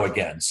 0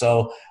 again.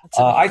 So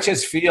I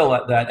just feel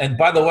that. And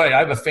by the way, I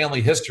have a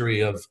family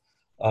history of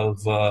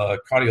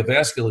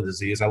cardiovascular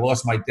disease. I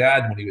lost my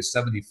dad when he was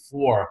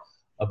 74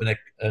 of an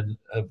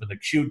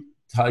acute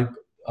type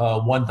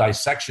 1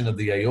 dissection of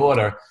the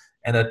aorta.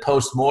 And at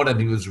postmortem,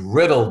 he was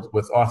riddled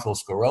with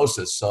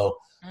atherosclerosis. So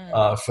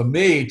for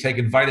me,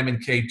 taking vitamin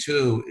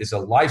K2 is a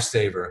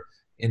lifesaver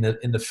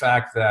in the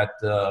fact that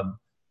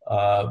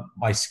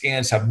my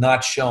scans have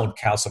not shown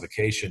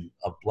calcification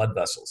of blood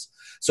vessels.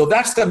 So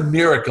that's the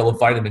miracle of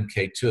vitamin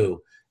K2.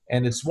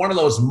 And it's one of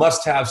those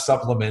must-have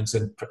supplements.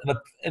 And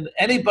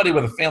anybody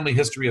with a family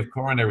history of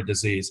coronary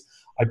disease,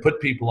 I put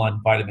people on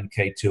vitamin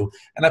K2.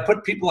 And I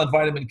put people on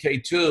vitamin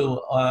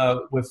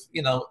K2 with,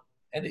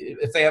 and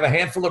if they have a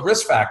handful of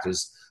risk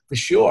factors, for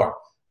sure.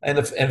 And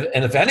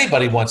if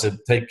anybody wants to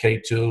take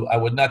K2, I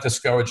would not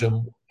discourage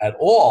them at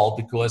all,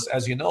 because,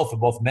 as you know, for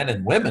both men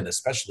and women,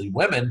 especially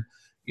women,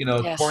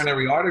 Yes.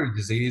 coronary artery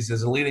disease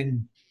is a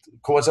leading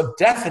cause of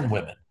death in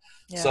women.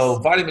 So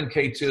Yes. vitamin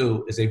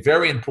K2 is a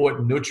very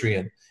important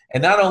nutrient.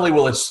 And not only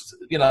will it,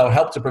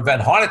 help to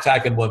prevent heart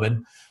attack in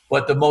women,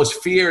 but the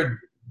most feared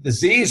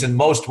disease in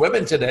most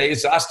women today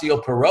is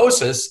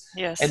osteoporosis.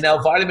 Yes. And now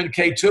vitamin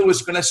K2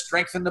 is going to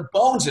strengthen the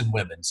bones in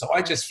women. So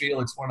I just feel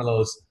it's one of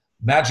those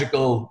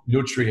magical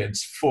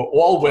nutrients for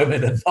all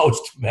women and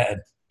most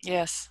men.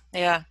 Yes.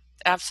 Yeah.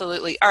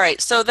 Absolutely. All right.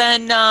 So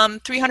then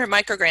 300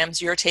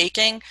 micrograms you're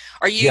taking.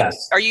 Are you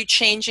Yes.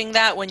 changing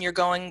that when you're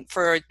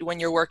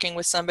working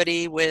with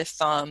somebody with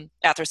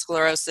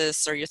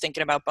atherosclerosis, or you're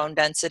thinking about bone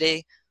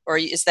density, or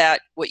is that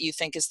what you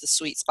think is the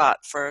sweet spot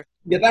for?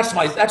 Yeah,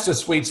 that's the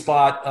sweet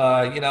spot.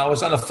 I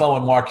was on the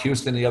phone with Mark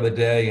Houston the other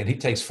day, and he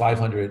takes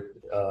 500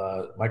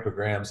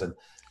 micrograms, and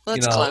Well,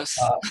 that's close.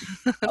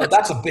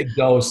 that's a big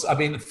dose. I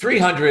mean,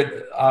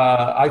 300.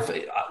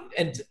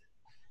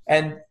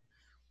 And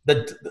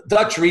the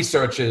Dutch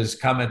researchers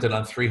commented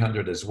on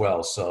 300 as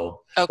well.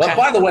 So, Okay. But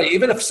by the way,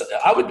 even if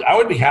I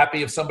would be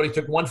happy if somebody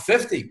took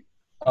 150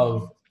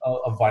 of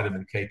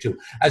vitamin K2,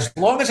 as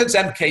long as it's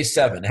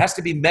MK7. It has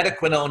to be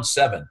metaquinone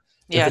 7.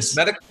 If it's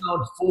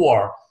metaquinone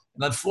 4,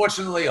 and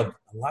unfortunately, a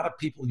lot of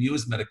people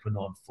use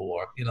metaquinone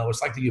 4.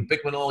 It's like the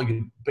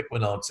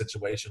ubiquinone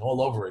situation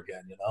all over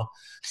again.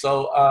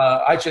 So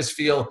I just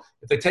feel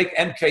if they take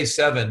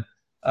MK7,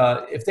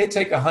 if they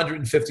take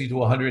 150 to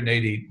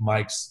 180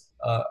 mics.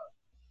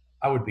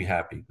 I would be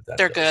happy with that.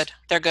 They're good.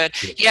 They're good.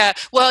 Yeah.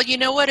 Well, you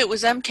know what? It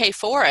was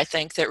MK4, I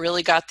think, that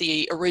really got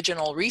the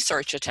original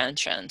research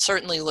attention,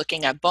 certainly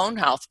looking at bone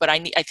health. But I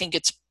think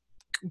it's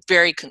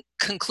very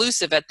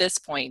conclusive at this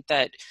point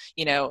that,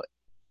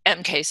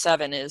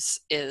 MK7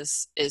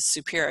 is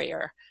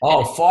superior.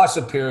 Oh, far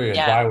superior in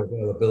Yeah.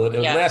 bioavailability.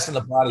 It lasts in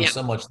the body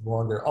so much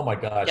longer. Oh my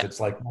gosh, Yep. it's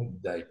like night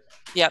and day.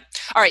 Yep.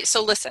 All right.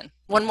 So listen,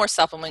 one more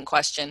supplement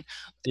question.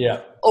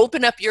 Yeah.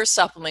 Open up your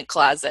supplement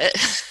closet.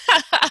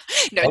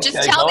 No, Okay,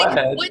 just tell me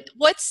ahead.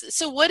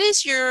 what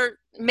is your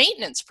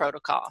maintenance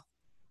protocol?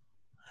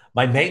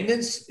 My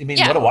maintenance? You mean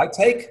Yeah. what do I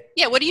take?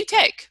 Yeah. What do you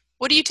take?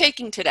 What are you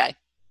taking today?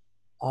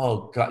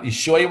 Oh God, you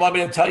sure you want me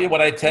to tell you what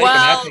I take?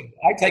 Well,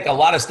 I take a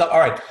lot of stuff. All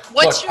right.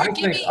 What's Look,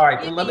 your, all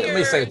right, let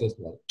me say it this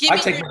way. I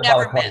take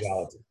metabolic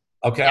cardiology.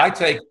 Okay,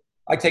 Yeah.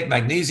 I take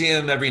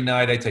magnesium every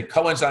night. I take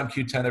coenzyme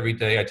Q10 every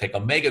day. I take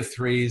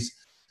omega-3s.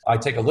 I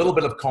take a little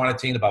bit of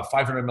carnitine, about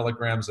 500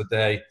 milligrams a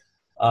day.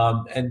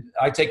 And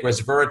I take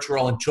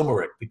resveratrol and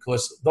turmeric,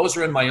 because those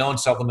are in my own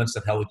supplements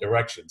at Healthy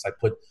Directions. I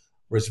put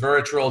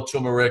resveratrol,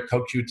 turmeric,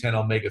 CoQ10,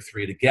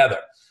 omega-3 together.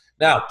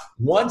 Now,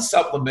 one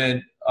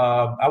supplement,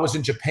 I was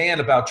in Japan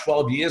about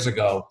 12 years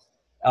ago,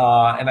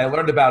 and I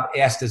learned about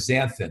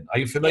astaxanthin. Are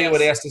you familiar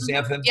with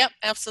astaxanthin? Mm-hmm. Yep,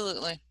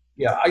 absolutely.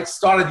 Yeah, I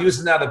started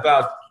using that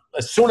about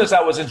as soon as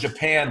I was in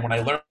Japan when I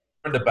learned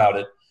about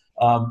it.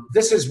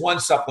 This is one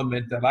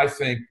supplement that I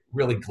think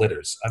really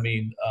glitters. I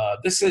mean,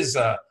 this is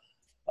a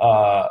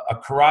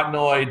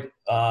carotenoid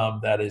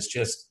that is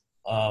just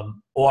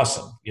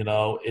awesome.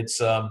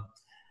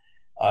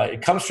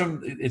 It comes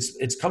from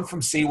come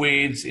from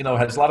seaweeds. It also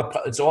has a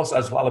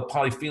lot of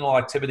polyphenol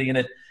activity in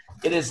it.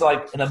 It is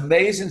like an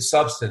amazing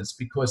substance,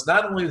 because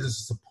not only does it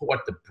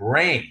support the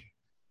brain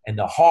and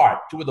the heart,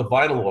 two of the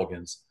vital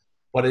organs,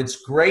 but it's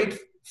great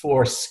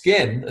for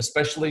skin,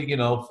 especially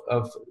for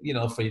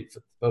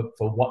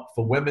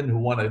women who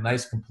want a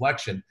nice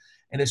complexion,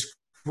 and it's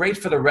great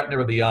for the retina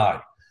of the eye.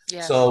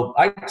 Yes. So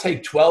I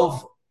take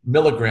 12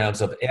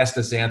 milligrams of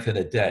astaxanthin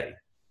a day.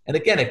 And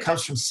again, it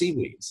comes from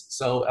seaweeds.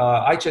 So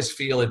I just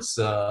feel it's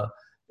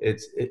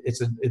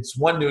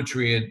one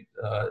nutrient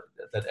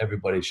that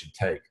everybody should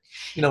take.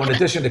 In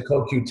addition to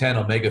CoQ10,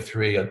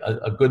 omega-3,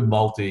 a good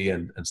multi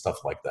and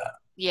stuff like that.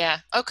 Yeah.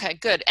 Okay,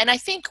 good. And I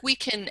think we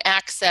can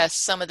access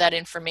some of that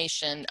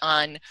information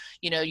on,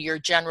 your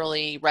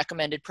generally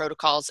recommended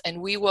protocols.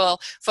 And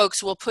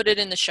folks will put it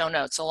in the show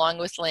notes along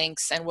with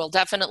links, and we'll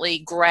definitely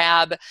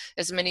grab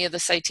as many of the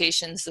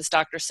citations as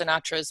Dr.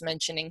 Sinatra is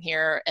mentioning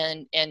here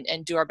and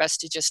do our best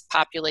to just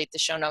populate the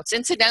show notes.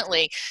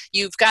 Incidentally,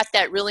 you've got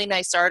that really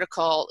nice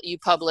article you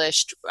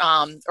published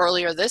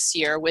earlier this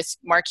year with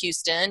Mark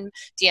Houston,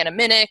 Deanna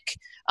Minnick,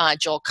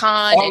 Joel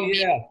Kahn. Oh,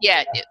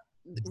 yeah.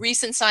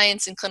 Recent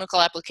science and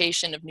clinical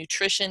application of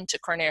nutrition to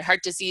coronary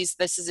heart disease.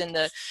 This is in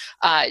the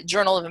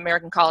Journal of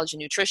American College of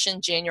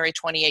Nutrition, January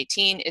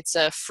 2018. It's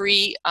a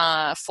free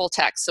full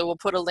text. So we'll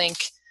put a link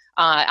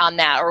on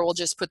that, or we'll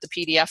just put the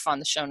PDF on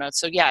the show notes.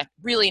 So yeah,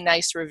 really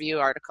nice review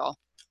article.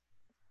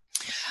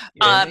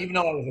 Yeah, even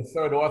though I was a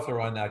third author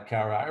on that,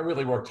 Kara, I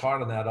really worked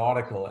hard on that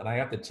article. And I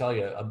have to tell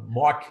you,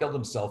 Mark killed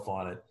himself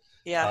on it.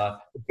 Yeah.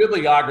 The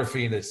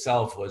bibliography in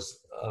itself was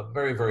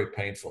very, very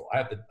painful.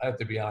 I have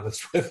to be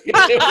honest with you.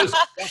 It was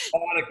a tough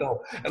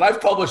article, and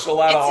I've published a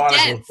lot of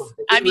articles. Dense.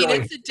 I mean,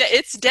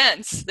 it's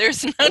dense.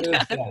 There's no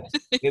doubt.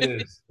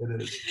 It is.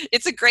 It is.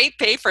 It's a great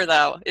paper,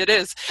 though. It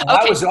is. And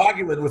I was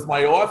arguing with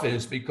my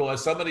authors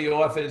because some of the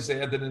authors,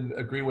 they didn't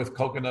agree with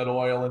coconut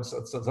oil, and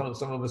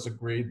some of us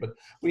agreed, but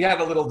we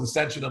had a little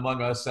dissension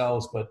among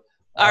ourselves. But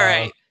all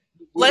right,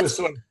 we were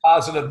sort of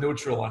positive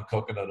neutral on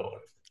coconut oil.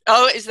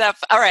 Oh, is that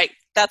all right?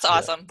 That's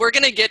awesome. Yeah. We're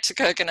going to get to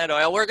coconut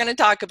oil. We're going to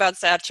talk about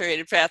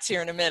saturated fats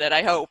here in a minute,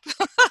 I hope.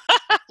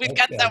 We've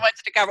got so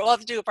much to cover. We'll have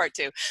to do a part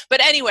 2.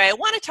 But anyway, I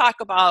want to talk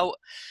about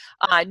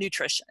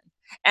nutrition.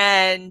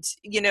 And,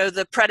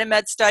 the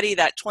Predimed study,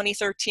 that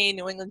 2013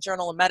 New England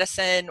Journal of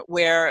Medicine,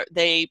 where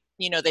they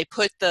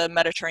put the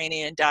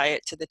Mediterranean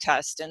diet to the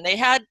test. And they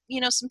had,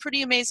 some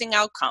pretty amazing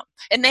outcome.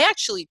 And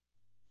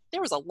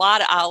there was a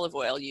lot of olive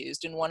oil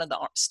used in one of the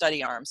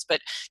study arms.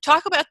 But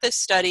talk about this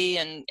study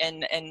and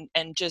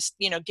just,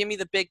 give me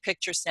the big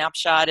picture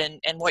snapshot and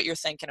what you're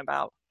thinking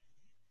about.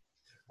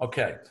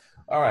 Okay.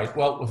 All right.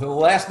 Well, with a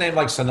last name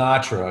like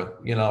Sinatra,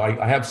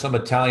 I have some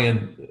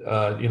Italian,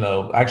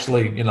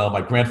 actually,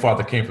 my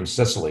grandfather came from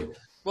Sicily.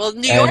 Well,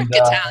 New York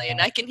Italian.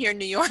 I can hear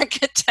New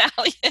York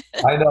Italian.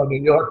 I know,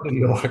 New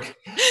York.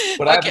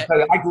 But I have to tell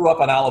you, I grew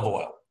up on olive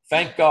oil.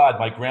 Thank God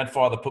my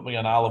grandfather put me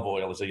on olive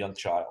oil as a young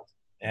child.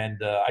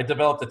 And I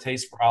developed a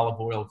taste for olive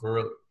oil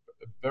very,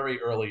 very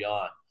early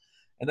on.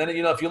 And then,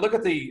 if you look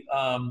at the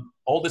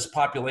oldest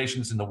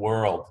populations in the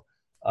world,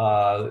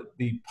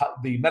 the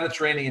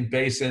Mediterranean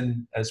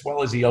basin, as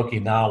well as the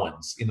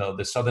Okinawans,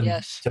 the southern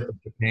tip of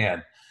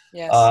Japan,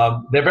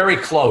 they're very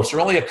close.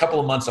 They're only a couple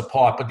of months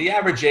apart. But the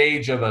average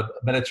age of a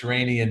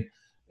Mediterranean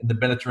in the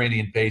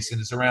Mediterranean basin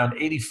is around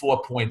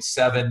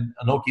 84.7. And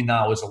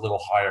Okinawa is a little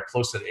higher,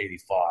 closer to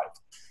 85.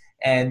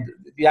 And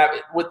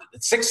with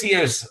 6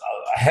 years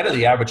ahead of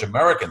the average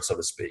American, so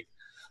to speak.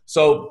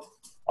 So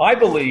I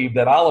believe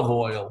that olive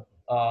oil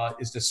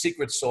is the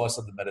secret sauce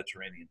of the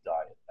Mediterranean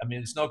diet. I mean,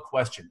 there's no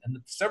question. And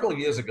several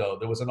years ago,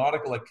 there was an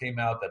article that came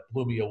out that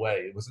blew me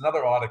away. It was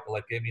another article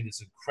that gave me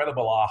this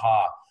incredible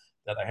aha,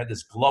 that I had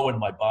this glow in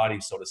my body,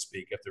 so to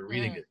speak, after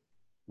reading it,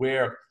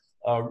 where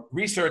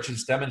research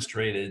has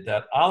demonstrated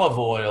that olive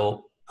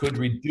oil could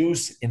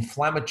reduce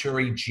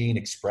inflammatory gene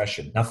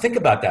expression. Now think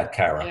about that,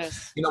 Kara.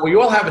 Yes. We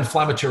all have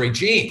inflammatory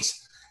genes.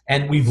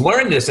 And we've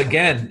learned this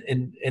again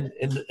in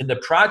the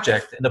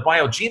project, in the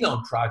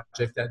Biogenome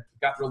Project that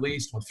got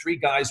released when 3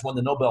 guys won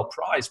the Nobel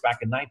Prize back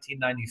in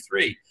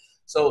 1993.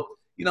 So,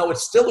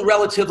 it's still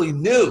relatively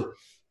new.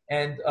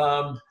 And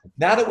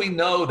now that we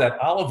know that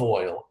olive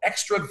oil,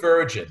 extra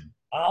virgin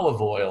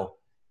olive oil,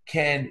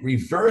 can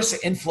reverse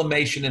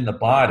inflammation in the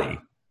body.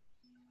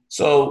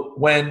 So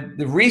when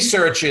the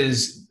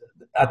researchers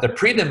at the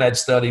Predimed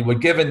study were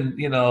given,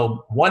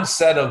 one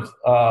set of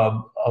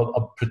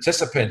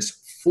participants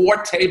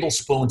 4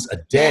 tablespoons a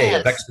day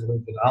of extra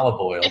virgin olive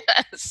oil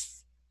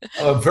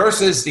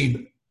versus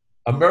the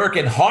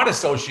American Heart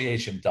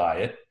Association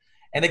diet.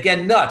 And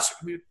again, nuts.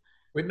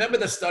 Remember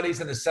the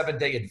studies in the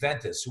 7-Day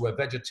Adventists who are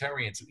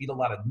vegetarians who eat a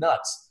lot of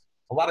nuts.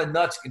 A lot of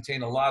nuts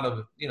contain a lot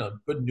of,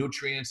 good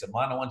nutrients and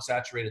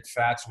monounsaturated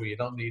fats where you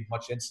don't need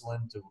much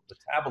insulin to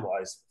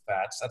metabolize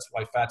fats. That's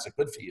why fats are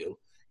good for you.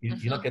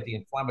 You don't get the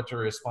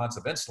inflammatory response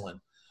of insulin.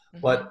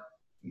 But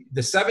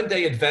the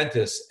 7-Day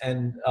Adventists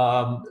and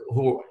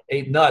who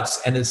ate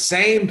nuts, and the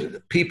same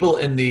people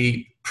in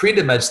the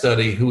Predimed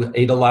study who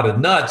ate a lot of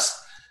nuts,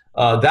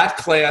 that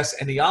class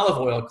and the olive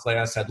oil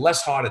class had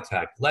less heart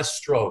attack, less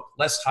stroke,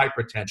 less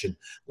hypertension,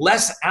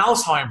 less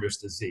Alzheimer's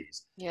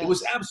disease. It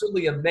was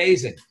absolutely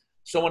amazing.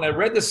 So when I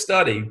read the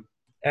study,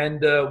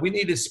 and we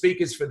needed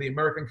speakers for the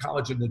American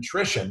College of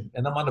Nutrition,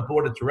 and I'm on the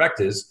board of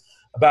directors,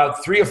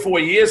 about 3 or 4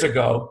 years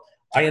ago,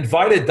 I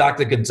invited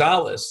Dr.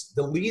 Gonzalez,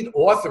 the lead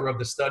author of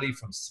the study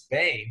from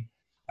Spain.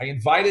 I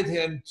invited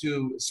him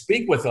to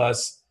speak with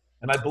us,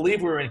 and I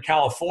believe we were in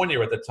California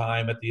at the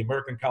time at the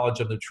American College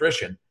of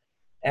Nutrition.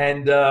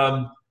 And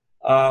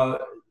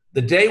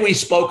the day we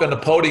spoke on the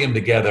podium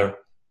together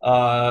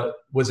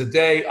was a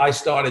day I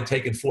started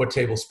taking 4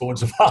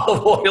 tablespoons of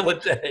olive oil a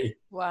day.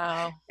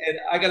 Wow. And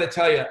I got to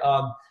tell you,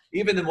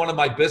 even in one of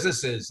my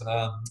businesses,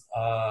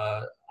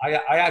 I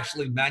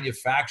actually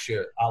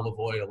manufacture olive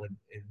oil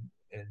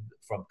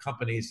from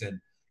companies in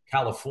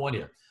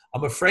California.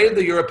 I'm afraid of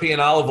the European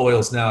olive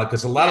oils now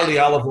because a lot of the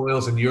olive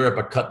oils in Europe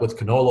are cut with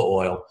canola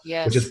oil,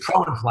 which is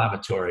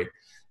pro-inflammatory.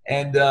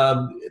 And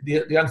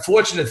the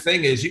unfortunate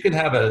thing is you can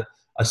have a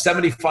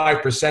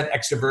 75%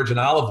 extra virgin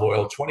olive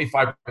oil,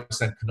 25%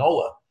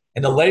 canola,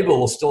 and the label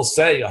will still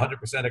say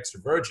 100% extra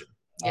virgin.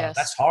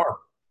 That's horrible.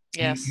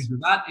 Yes. You do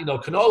not,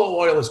 canola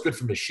oil is good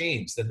for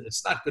machines, then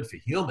it's not good for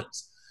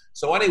humans.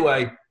 So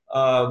anyway,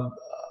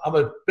 I'm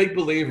a big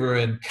believer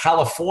in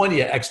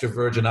California extra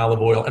virgin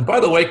olive oil. And by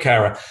the way,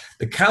 Kara,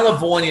 the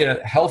California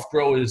Health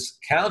Growers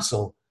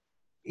Council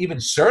even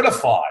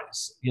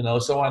certifies,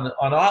 so on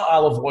our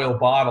olive oil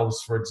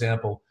bottles, for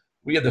example,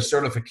 we have the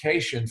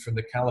certification from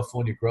the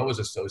California Growers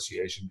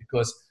Association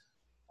because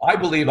I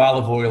believe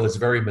olive oil is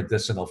very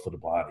medicinal for the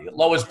body. It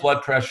lowers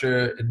blood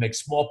pressure. It makes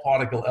small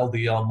particle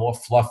LDL more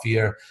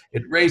fluffier.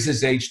 It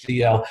raises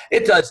HDL.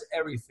 It does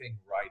everything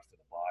right for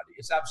the body.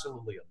 It's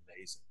absolutely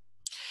amazing.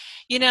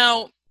 You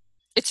know,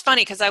 it's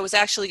funny because I was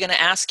actually going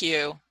to ask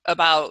you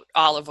about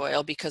olive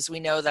oil because we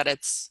know that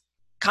it's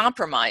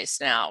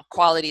compromised now.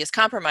 Quality is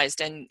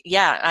compromised, and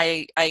yeah,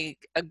 I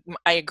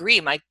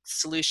agree. My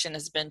solution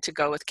has been to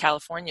go with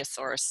California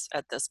source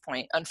at this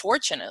point,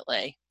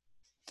 unfortunately.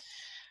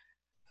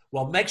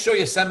 Well, make sure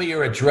you send me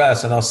your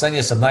address, and I'll send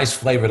you some nice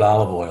flavored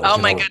olive oils. Oh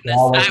You my know, with goodness,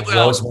 garlic I and will.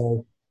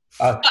 rosemary.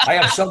 I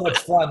have so much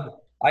fun.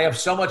 I have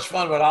so much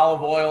fun with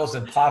olive oils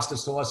and pasta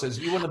sauces.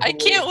 You wouldn't I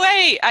believe. can't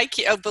wait. I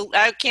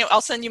can't.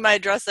 I'll send you my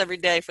address every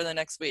day for the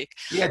next week.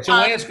 Yeah,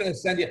 Joanne's going to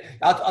send you.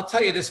 I'll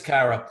tell you this,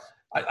 Kara.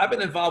 I've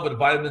been involved with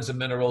vitamins and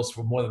minerals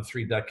for more than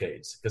 3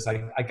 decades because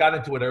I got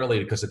into it early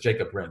because of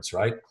Jacob Rintz,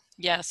 right?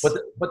 Yes.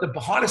 But the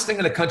hardest thing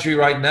in the country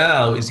right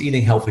now is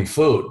eating healthy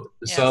food.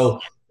 Yes. So,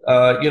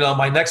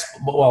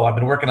 well, I've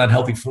been working on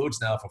healthy foods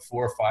now for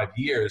 4 or 5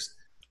 years.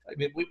 I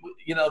mean,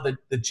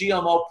 the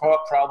GMO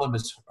problem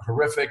is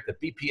horrific. The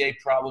BPA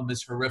problem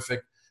is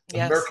horrific. The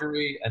Yes.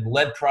 mercury and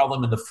lead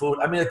problem in the food.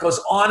 I mean, it goes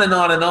on and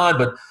on and on.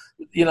 But,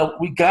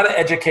 we got to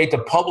educate the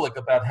public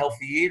about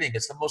healthy eating.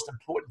 It's the most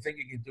important thing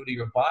you can do to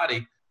your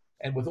body.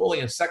 And with all the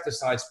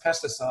insecticides,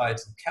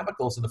 pesticides, and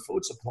chemicals in the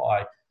food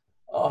supply,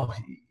 oh,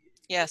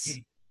 Yes.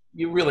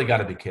 you really got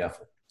to be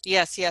careful.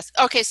 Yes, yes.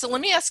 Okay, so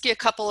let me ask you a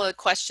couple of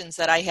questions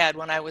that I had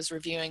when I was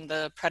reviewing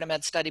the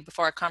Predimed study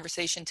before our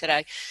conversation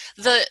today.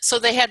 So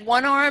they had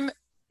one arm,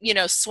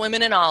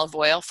 swimming in olive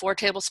oil, 4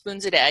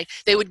 tablespoons a day.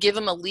 They would give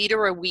them a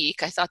liter a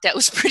week. I thought that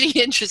was pretty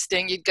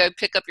interesting. You'd go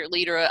pick up your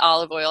liter of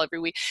olive oil every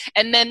week.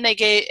 And then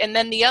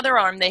the other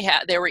arm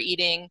they were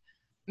eating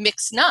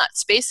mixed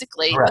nuts,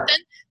 basically. Correct. But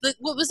then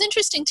what was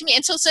interesting to me,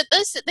 and so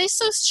they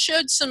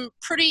showed some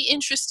pretty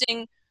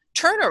interesting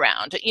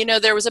turnaround.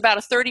 There was about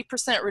a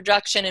 30%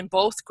 reduction in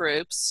both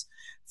groups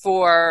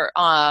for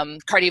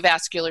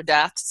cardiovascular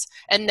deaths,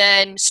 and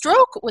then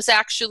stroke was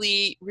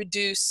actually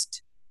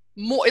reduced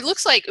more. It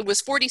looks like it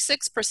was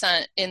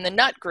 46% in the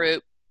nut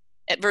group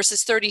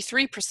versus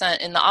 33%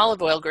 in the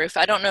olive oil group.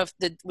 I don't know if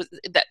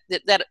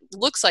that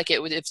looks like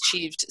it would have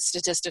achieved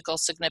statistical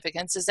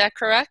significance. Is that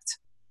correct?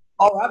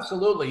 Oh,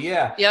 absolutely,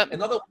 yeah. Yep.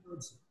 In other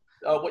words,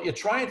 what you're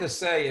trying to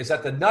say is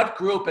that the nut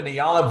group and the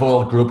olive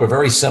oil group are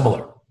very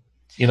similar.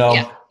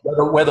 Yeah.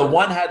 Whether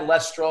one had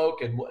less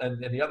stroke and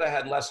the other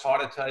had less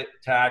heart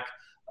attack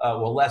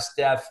or less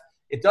death,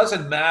 it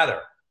doesn't matter.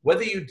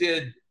 Whether you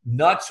did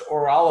nuts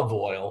or olive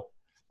oil,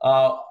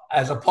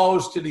 as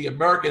opposed to the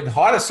American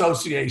Heart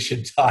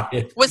Association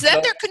diet. Was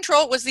that their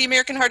control? Was the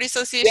American Heart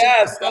Association?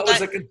 Yes, that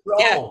was a control.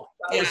 Yeah.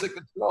 That was a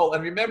control.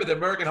 And remember, the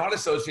American Heart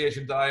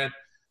Association diet,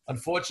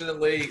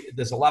 unfortunately,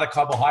 there's a lot of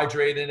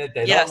carbohydrate in it.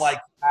 They don't like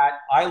fat.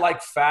 I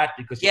like fat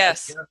because the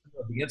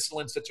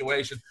insulin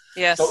situation.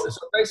 Yes. So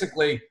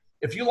basically,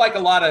 if you like a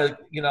lot of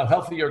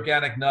healthy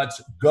organic nuts,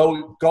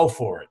 go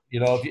for it.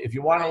 If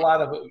you want a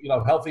lot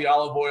of healthy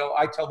olive oil,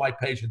 I tell my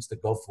patients to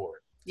go for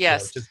it.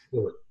 Yes. Just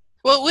do it.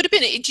 Well, it would have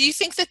been. Do you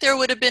think that there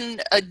would have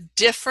been a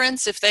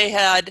difference if they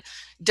had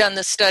done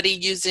the study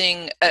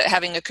using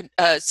having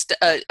a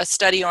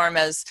study arm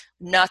as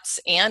nuts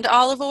and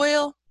olive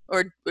oil,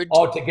 or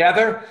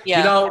together?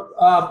 Yeah.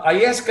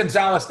 I asked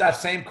Gonzalez that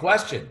same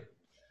question,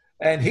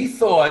 and he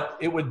thought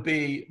it would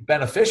be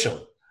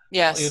beneficial.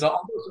 Yes.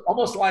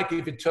 Almost like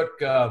if you took,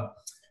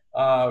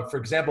 for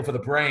example, for the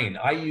brain,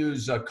 I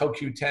use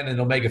CoQ10 and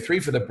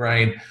omega-3 for the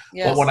brain.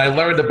 Yes. But when I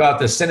learned about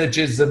the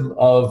synergism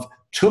of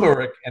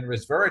turmeric and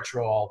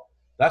resveratrol,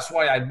 that's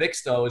why I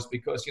mix those,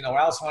 because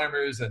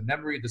Alzheimer's and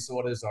memory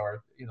disorders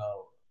are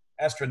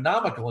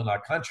astronomical in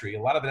our country.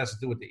 A lot of it has to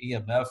do with the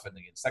EMF and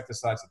the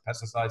insecticides and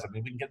pesticides. I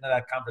mean, we can get into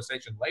that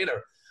conversation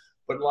later,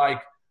 but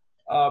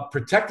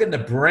protecting the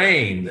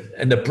brain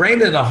and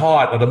the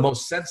heart are the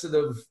most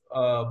sensitive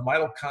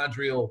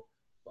mitochondrial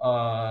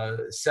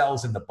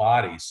cells in the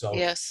body. So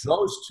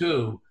those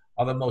two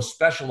are the most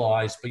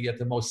specialized, but yet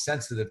the most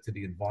sensitive to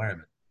the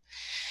environment.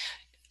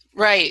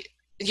 Right.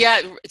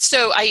 Yeah.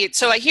 So I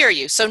hear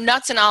you. So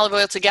nuts and olive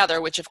oil together,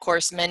 which of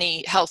course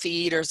many healthy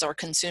eaters are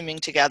consuming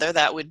together,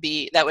 that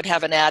would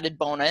have an added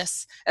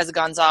bonus, as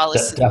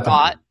Gonzalez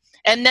thought.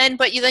 And then,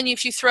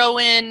 if you throw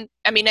in,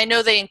 I mean, I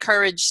know they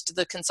encouraged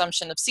the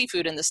consumption of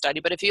seafood in the study,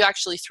 but if you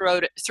actually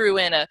threw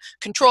in a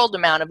controlled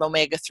amount of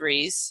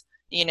omega-3s,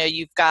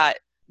 you've got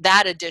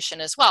that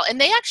addition as well.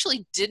 And they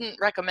actually didn't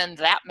recommend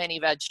that many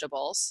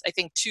vegetables. I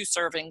think 2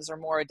 servings or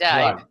more a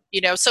day.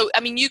 Right. So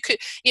I mean, you could,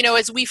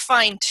 as we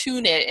fine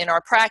tune it in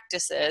our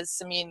practices,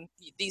 I mean,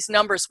 these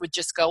numbers would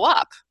just go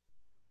up.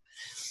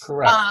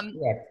 Correct.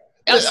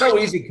 It's so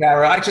easy,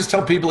 Kara. I just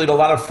tell people eat a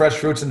lot of fresh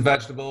fruits and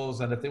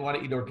vegetables, and if they want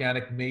to eat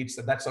organic meats,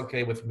 then that's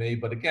okay with me.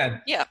 But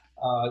again,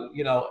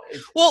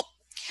 well,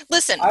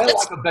 listen, I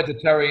like a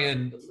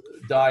vegetarian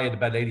diet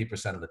about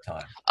 80% of the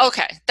time.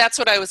 Okay, that's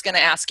what I was going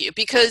to ask you,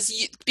 because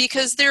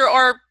there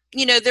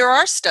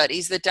are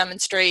studies that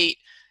demonstrate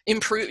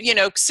improve,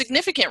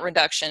 significant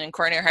reduction in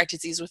coronary heart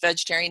disease with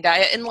vegetarian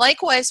diet, and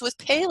likewise with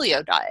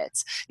paleo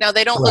diets. Now,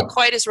 they don't look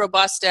quite as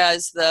robust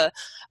as the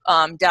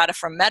data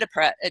from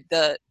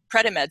the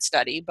Predimed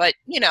study, but,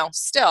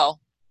 still,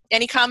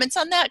 any comments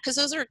on that? Because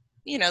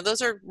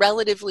those are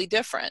relatively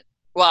different.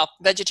 Well,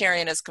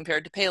 vegetarian as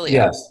compared to paleo.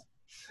 Yes.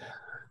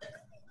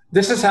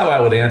 This is how I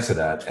would answer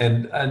that,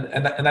 and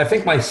I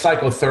think my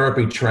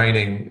psychotherapy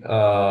training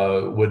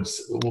would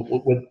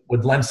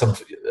lend some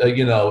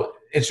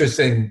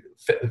interesting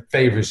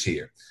favors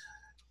here.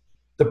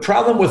 The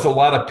problem with a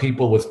lot of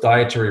people with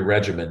dietary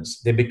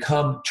regimens, they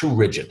become too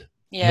rigid.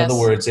 Yes. In other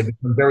words, they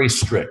become very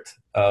strict.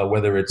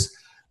 Whether it's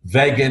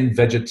vegan,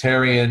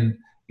 vegetarian,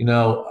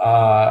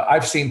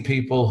 I've seen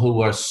people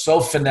who are so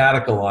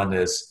fanatical on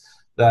this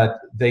that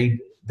they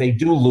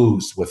do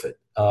lose with it.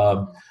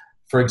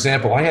 For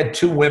example, I had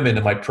 2 women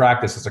in my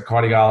practice as a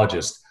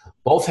cardiologist.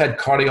 Both had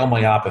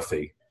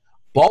cardiomyopathy.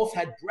 Both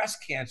had breast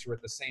cancer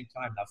at the same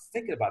time. Now,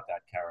 thinking about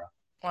that, Kara.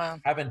 Wow.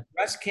 Having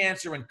breast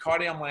cancer and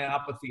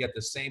cardiomyopathy at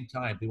the same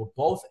time. They were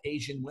both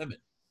Asian women,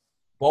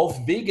 both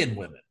vegan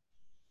women.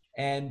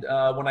 And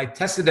when I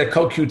tested their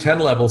CoQ10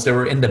 levels, they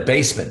were in the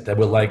basement. They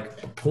were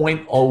like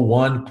 0.01,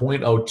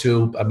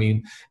 0.02. I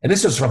mean, and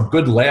this is from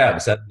good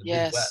labs at the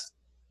Midwest.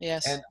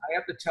 Yes. And I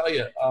have to tell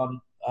you,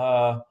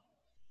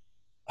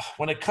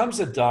 when it comes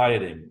to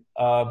dieting,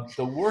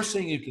 the worst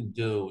thing you can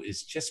do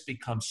is just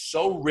become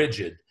so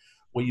rigid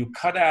where you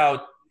cut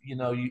out,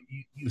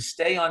 you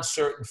stay on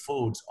certain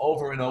foods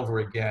over and over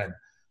again.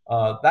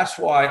 That's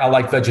why I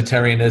like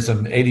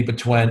vegetarianism,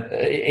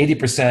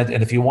 80%.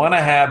 And if you want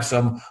to have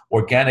some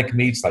organic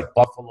meats like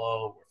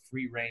buffalo or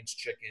free-range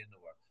chicken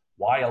or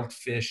wild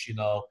fish,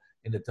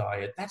 in the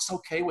diet, that's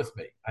okay with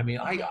me. I mean,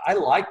 I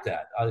like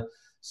that.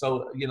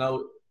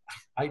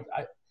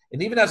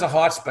 And even as a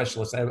heart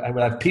specialist, I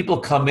would have people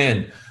come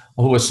in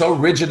who are so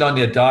rigid on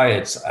their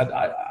diets.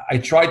 I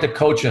tried to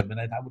coach them, and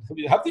I would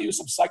have to use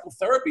some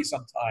psychotherapy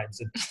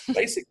sometimes, and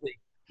basically,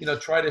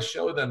 try to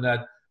show them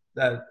that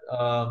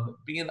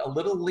being a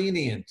little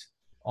lenient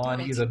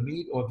on either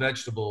meat or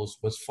vegetables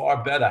was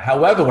far better.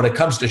 However, when it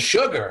comes to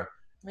sugar,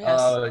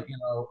 and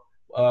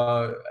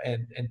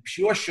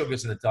pure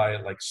sugars in the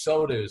diet, like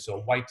sodas or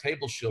white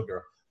table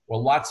sugar,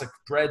 or lots of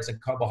breads and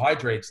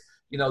carbohydrates,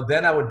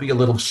 then I would be a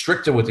little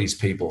stricter with these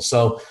people.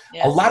 So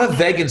a lot of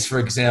vegans, for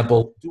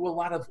example, do a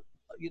lot of,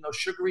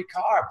 sugary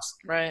carbs.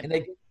 Right. And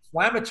they get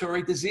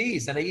inflammatory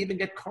disease, and they even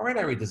get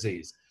coronary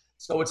disease.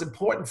 So it's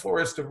important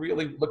for us to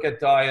really look at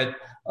diet,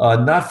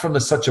 not from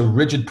such a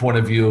rigid point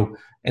of view.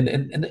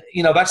 And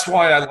that's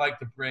why I like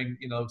to bring,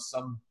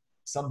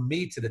 some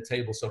meat to the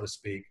table, so to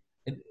speak,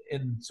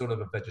 in sort of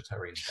a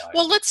vegetarian diet.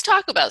 Well, let's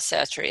talk about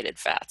saturated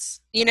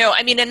fats. And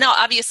no,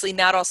 obviously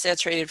not all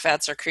saturated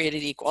fats are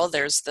created equal.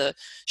 There's the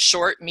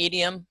short,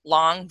 medium,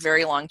 long,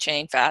 very long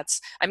chain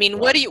fats. I mean,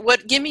 right.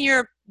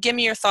 Give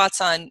me your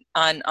thoughts on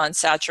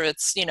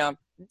saturates,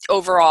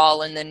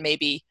 overall, and then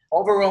maybe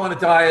overall in a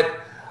diet.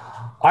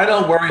 I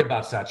don't worry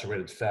about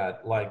saturated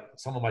fat like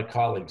some of my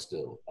colleagues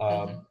do.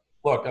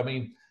 Look, I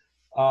mean,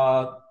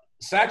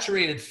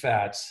 saturated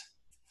fats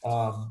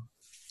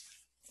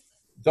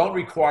don't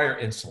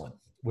require insulin,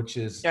 which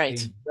is a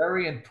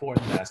very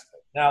important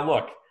aspect. Now,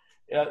 look,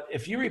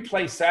 if you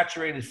replace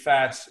saturated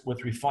fats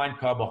with refined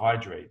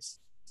carbohydrates,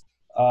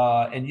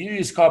 and you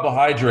use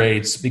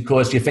carbohydrates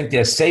because you think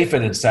they're safer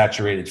than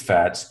saturated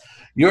fats,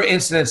 your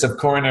incidence of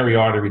coronary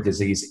artery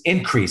disease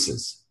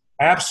increases,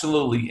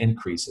 absolutely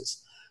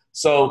increases.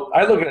 So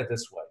I look at it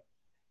this way.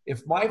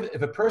 If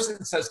a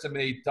person says to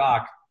me,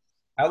 Doc,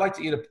 I like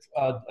to eat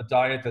a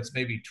diet that's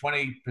maybe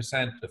 20%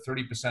 to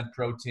 30%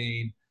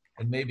 protein,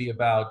 and maybe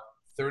about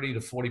 30 to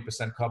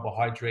 40%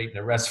 carbohydrate and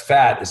the rest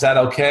fat. Is that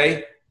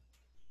okay?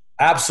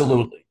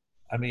 Absolutely.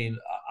 I mean,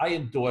 I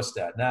endorse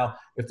that. Now,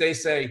 if they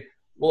say,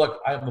 well, look,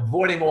 I'm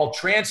avoiding all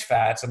trans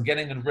fats, I'm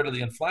getting rid of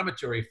the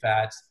inflammatory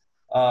fats,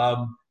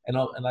 and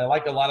I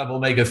like a lot of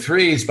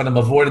omega-3s, but I'm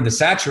avoiding the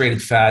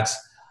saturated fats,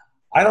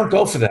 I don't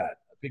go for that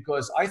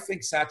because I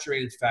think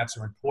saturated fats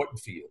are important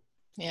for you.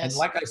 Yes. And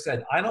like I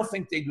said, I don't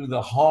think they do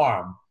the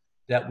harm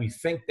that we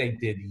think they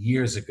did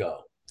years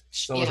ago.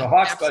 So as a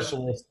heart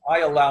specialist, I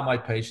allow my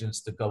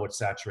patients to go with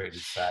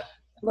saturated fat.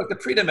 Look, the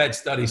Predimed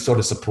study sort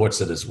of supports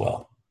it as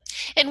well.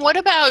 And what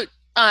about,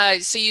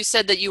 so you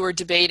said that you were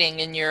debating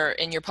in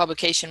your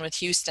publication with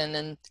Houston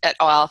and et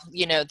al.,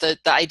 the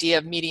idea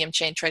of medium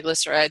chain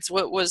triglycerides.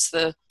 What was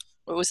the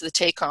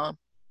take home?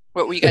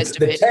 What were you guys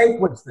debating? The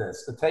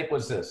take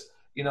was this.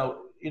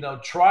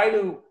 Try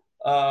to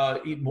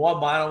eat more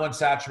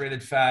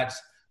monounsaturated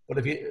fats, but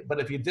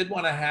if you did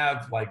want to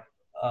have like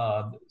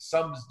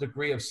some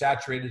degree of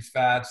saturated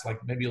fats, like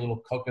maybe a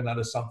little coconut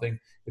or something,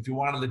 if you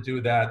wanted to do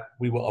that,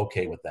 we were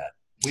okay with that.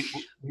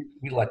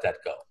 We let that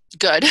go.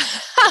 Good.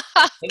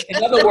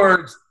 In other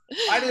words,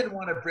 I didn't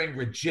want to bring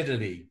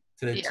rigidity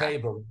to the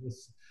table.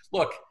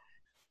 Look,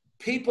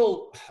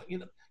 people,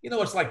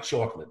 it's like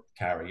chocolate,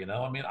 Carrie,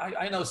 I mean,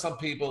 I know some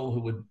people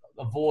who would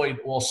avoid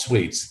all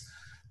sweets,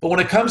 but when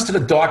it comes to the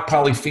dark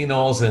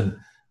polyphenols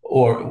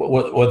or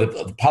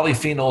the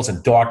polyphenols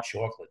in dark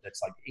chocolate,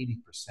 that's like 80%.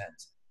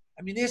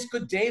 I mean, there's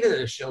good data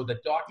to show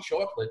that dark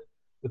chocolate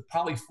with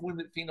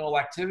polyphenol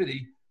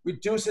activity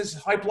reduces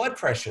high blood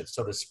pressure,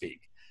 so to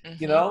speak.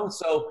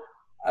 So,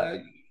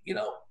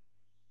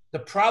 the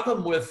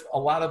problem with a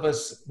lot of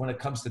us when it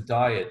comes to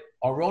diet,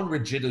 our own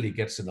rigidity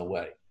gets in the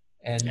way.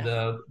 And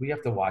we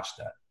have to watch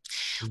that.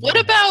 What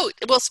about,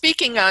 well,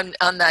 speaking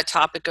on that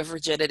topic of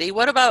rigidity,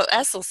 what about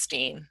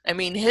Esselstyn? I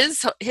mean,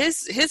 his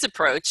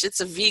approach, it's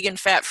a vegan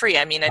fat-free.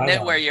 I mean, I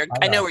know where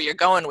you're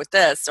going with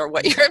this, or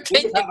what your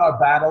opinion. We've had our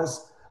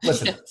battles.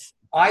 Listen,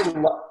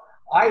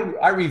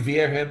 I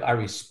revere him. I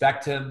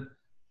respect him.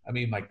 I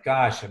mean, my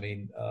gosh, I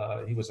mean,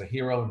 he was a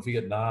hero in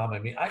Vietnam. I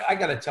mean, I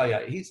got to tell you,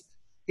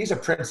 he's a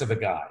prince of a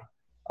guy.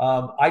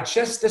 I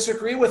just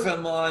disagree with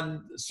him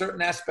on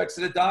certain aspects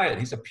of the diet.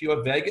 He's a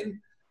pure vegan.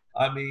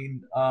 I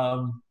mean,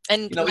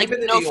 and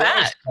even in no the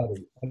fat.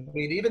 Study, I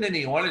mean, even in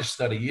the Ornish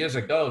study years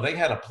ago, they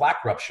had a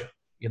plaque rupture.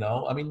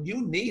 I mean,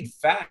 you need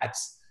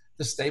fats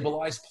to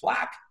stabilize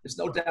plaque. There's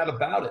no doubt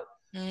about it.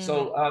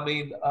 So, I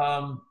mean,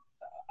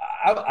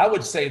 I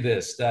would say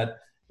this, that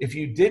if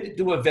you did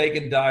do a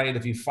vegan diet,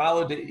 if you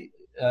followed the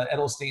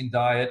Edelstein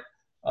diet,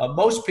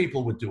 most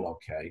people would do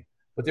okay.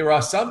 But there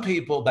are some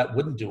people that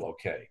wouldn't do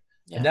okay.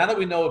 Yeah. And now that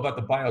we know about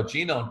the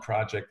Biogenome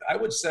Project, I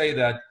would say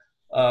that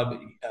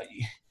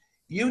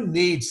you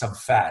need some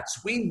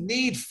fats. We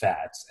need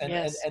fats. And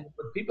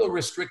when people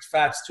restrict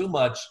fats too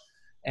much,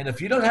 and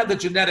if you don't have the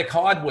genetic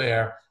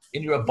hardware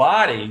in your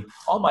body,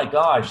 oh my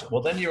gosh,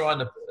 well, then you're on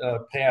the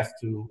path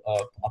to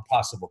a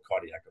possible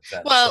cardiac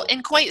event. Well,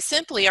 and quite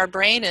simply, our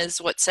brain is,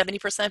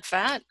 70%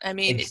 fat? I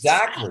mean,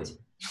 exactly.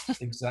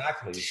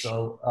 Exactly.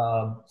 So,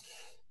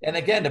 and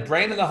again, the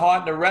brain and the heart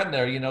and the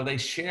retina, they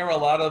share a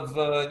lot of,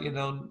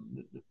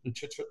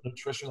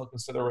 nutritional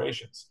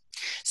considerations.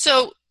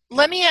 So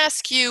let me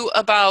ask you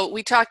about,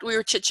 we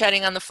were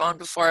chit-chatting on the phone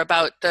before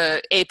about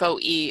the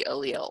ApoE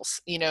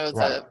alleles,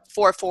 the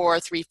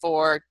 4-4,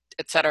 3-4,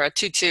 et cetera,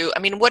 2-2. I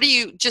mean, what are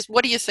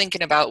you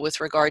thinking about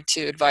with regard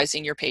to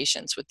advising your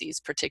patients with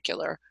these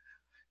particular,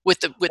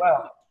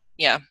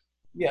 Yeah,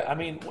 I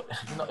mean,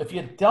 if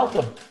you dealt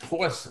a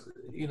poor,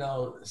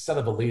 set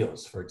of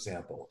alleles, for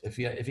example, if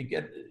you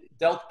get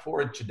dealt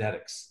poor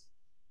genetics,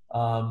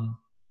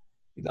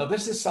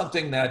 this is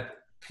something that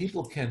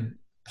people can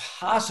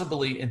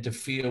possibly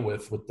interfere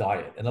with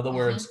diet. In other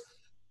words,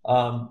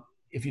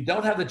 if you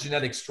don't have the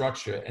genetic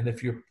structure, and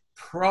if you're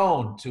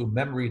prone to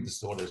memory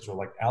disorders or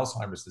like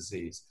Alzheimer's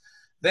disease,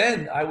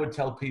 then I would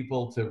tell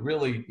people to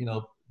really,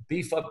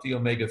 beef up the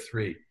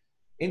omega-3,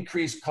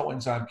 increase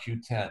coenzyme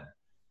Q10,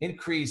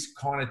 increase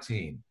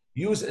carnitine,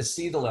 use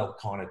acetyl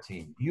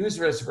L-carnitine, use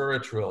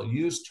resveratrol,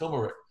 use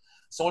turmeric.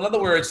 So in other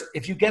words,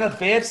 if you get a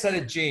bad set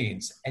of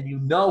genes and you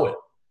know it,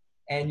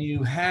 and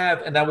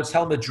I would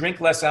tell them to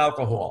drink less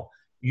alcohol,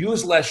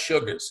 use less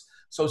sugars.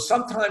 So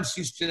sometimes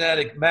these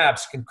genetic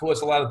maps can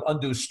cause a lot of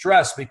undue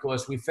stress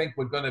because we think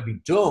we're going to be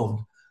doomed.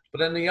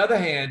 But on the other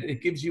hand,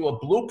 it gives you a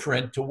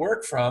blueprint to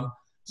work from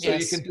so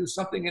you can do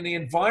something in the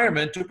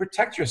environment to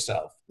protect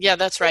yourself. Yeah,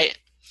 that's right.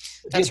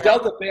 If you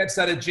dealt a bad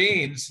set of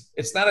genes,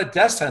 it's not a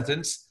death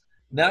sentence.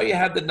 Now you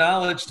have the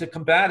knowledge to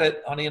combat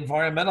it on the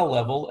environmental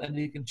level, and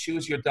you can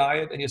choose your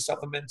diet and your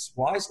supplements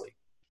wisely.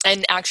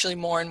 And actually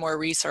more and more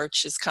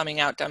research is coming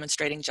out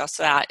demonstrating just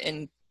that,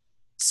 and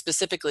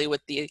specifically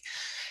with the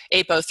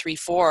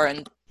APO3/4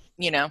 and,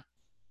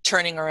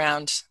 turning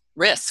around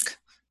risk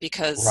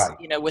because,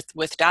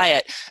 with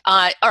diet.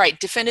 All right.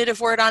 Definitive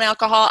word on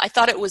alcohol. I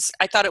thought it was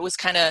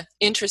kind of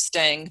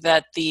interesting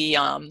that the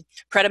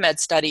Predimed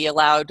study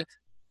allowed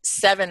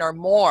 7 or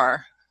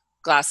more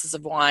glasses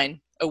of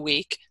wine a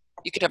week.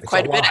 You could have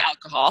quite a bit of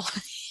alcohol.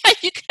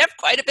 You could have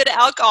quite a bit of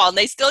alcohol, and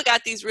they still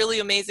got these really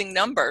amazing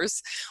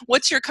numbers.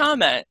 What's your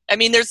comment? I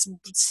mean, there's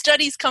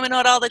studies coming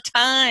out all the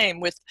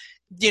time with,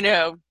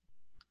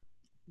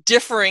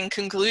 differing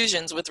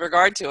conclusions with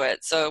regard to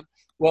it. So,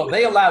 well,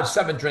 they allowed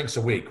 7 drinks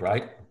a week,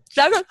 right?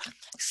 Seven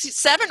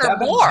or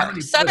more.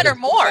 7 or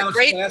more.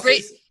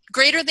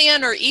 Greater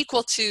than or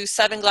equal to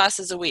 7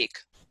 glasses a week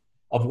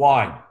of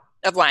wine.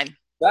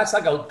 That's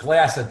like a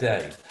glass a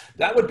day.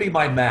 That would be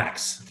my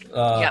max.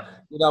 I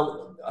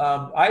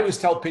always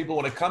tell people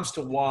when it comes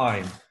to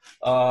wine,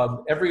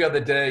 every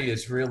other day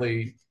is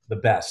really the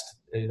best.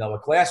 A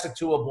glass or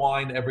 2 of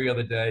wine every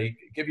other day,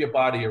 give your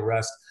body a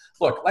rest.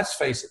 Look, let's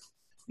face it.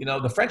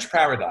 The French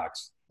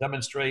paradox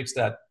demonstrates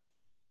that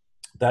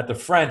the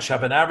French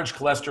have an average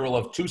cholesterol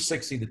of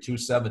 260 to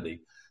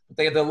 270, but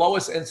they have the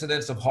lowest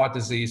incidence of heart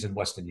disease in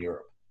Western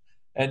Europe.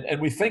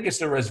 And we think it's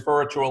the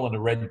resveratrol and the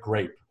red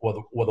grape or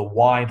the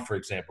wine, for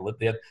example.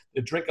 They're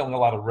drinking a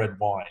lot of red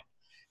wine.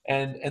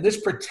 And this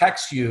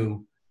protects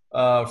you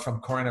from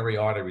coronary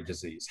artery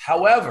disease.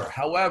 However,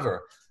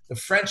 the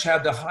French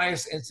have the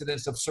highest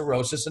incidence of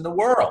cirrhosis in the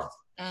world.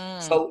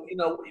 So,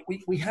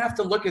 we have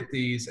to look at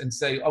these and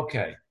say,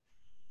 okay,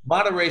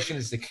 moderation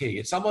is the key.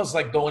 It's almost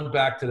like going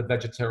back to the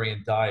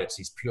vegetarian diets,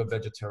 these pure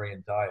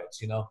vegetarian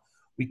diets.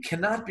 We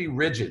cannot be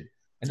rigid.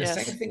 And the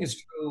same thing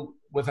is true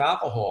with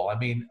alcohol. I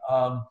mean,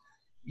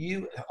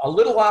 a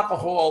little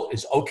alcohol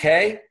is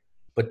okay,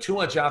 but too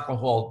much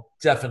alcohol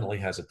definitely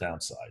has a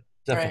downside.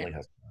 Right. Definitely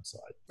has a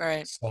downside.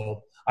 Right.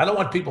 So I don't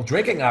want people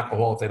drinking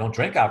alcohol if they don't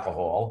drink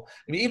alcohol.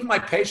 I mean, even my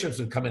patients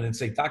would come in and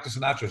say, Dr.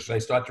 Sinatra, should I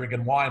start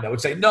drinking wine? I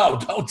would say, no,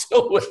 don't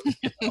do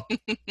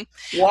it.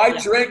 Why Yeah.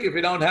 drink if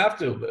you don't have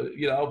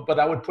to? But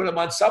I would put them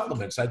on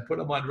supplements. I'd put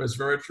them on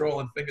resveratrol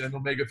and things and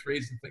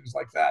omega-3s and things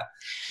like that.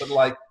 But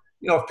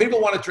if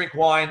people want to drink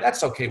wine,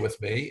 that's okay with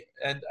me.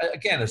 And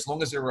again, as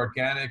long as they're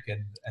organic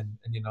and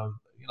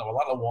a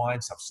lot of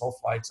wines have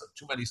sulfites,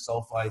 too many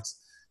sulfites,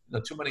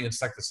 too many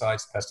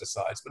insecticides,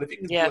 pesticides. But if you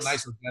can do a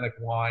nice organic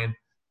wine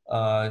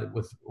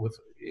with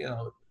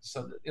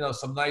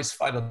some nice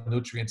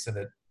phytonutrients in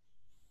it,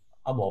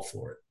 I'm all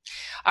for it.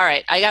 All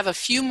right. I have a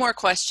few more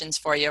questions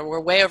for you.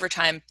 We're way over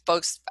time,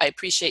 folks. I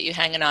appreciate you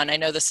hanging on. I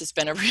know this has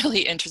been a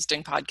really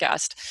interesting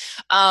podcast.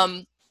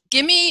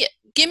 Give me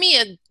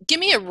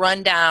a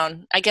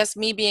rundown. I guess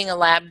me being a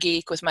lab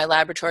geek with my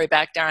laboratory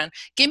background,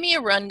 give me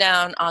a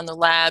rundown on the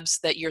labs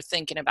that you're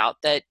thinking about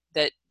that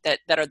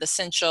are the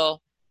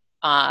essential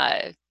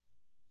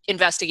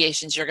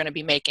investigations you're going to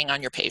be making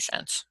on your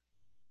patients.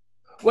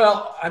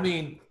 Well, I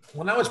mean,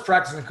 when I was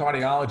practicing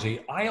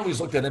cardiology, I always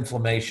looked at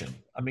inflammation.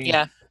 I mean,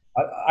 yeah.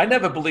 I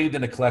never believed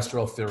in a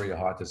cholesterol theory of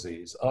heart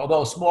disease,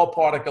 although small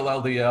particle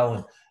LDL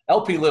and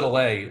LP little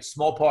a,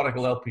 small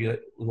particle LP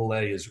little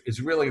a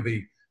is really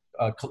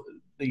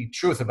the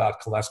truth about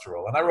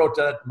cholesterol. And I wrote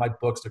that in my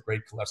books, The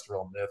Great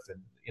Cholesterol Myth,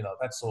 and,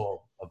 that's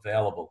all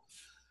available.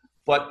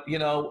 But,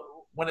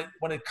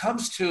 when it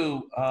comes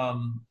to,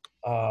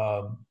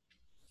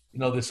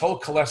 this whole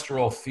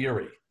cholesterol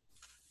theory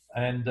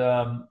and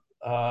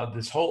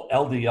this whole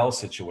LDL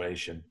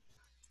situation,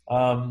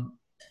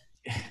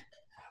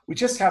 we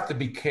just have to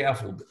be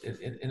careful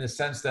in the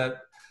sense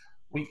that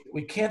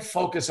we can't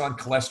focus on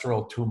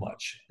cholesterol too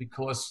much,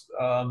 because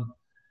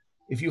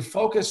if you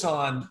focus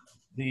on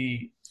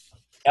the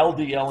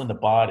LDL in the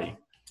body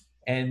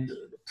and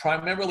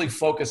primarily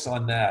focus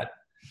on that,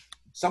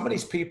 some of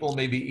these people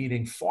may be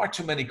eating far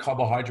too many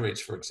carbohydrates,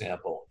 for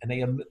example,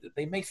 and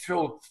they may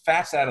throw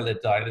fats out of their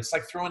diet. It's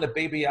like throwing a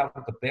baby out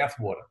with the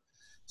bathwater.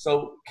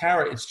 So,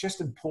 Kara, it's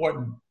just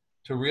important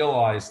to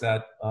realize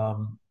that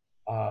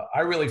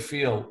I really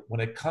feel when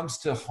it comes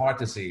to heart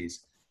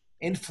disease,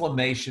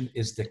 inflammation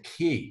is the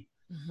key.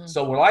 Mm-hmm.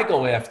 So what I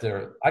go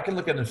after, I can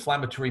look at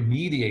inflammatory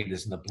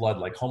mediators in the blood,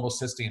 like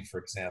homocysteine, for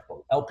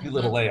example. LP mm-hmm.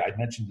 little a, I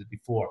mentioned it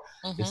before,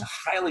 mm-hmm. is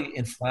highly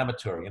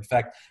inflammatory. In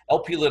fact,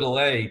 LP little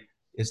a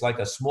is like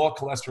a small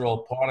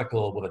cholesterol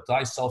particle with a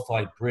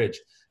disulfide bridge.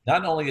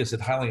 Not only is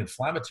it highly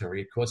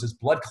inflammatory, it causes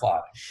blood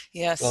clotting.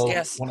 Yes, so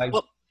yes. When I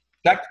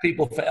check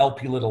people for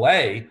LP little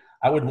a,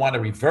 I would want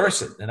to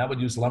reverse it, and I would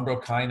use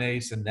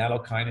lumbrokinase and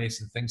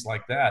nattokinase and things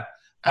like that.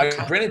 Okay.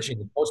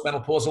 Fibrinogen in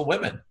postmenopausal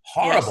women,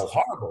 horrible.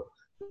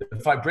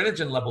 If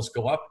fibrinogen levels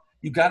go up,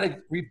 you got to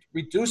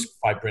reduce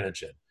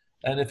fibrinogen.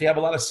 And if you have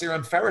a lot of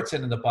serum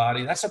ferritin in the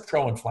body, that's a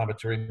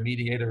pro-inflammatory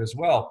mediator as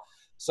well.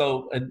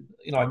 So,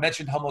 I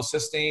mentioned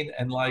homocysteine,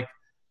 and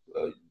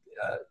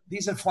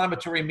these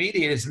inflammatory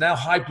mediators. Now,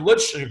 high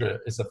blood sugar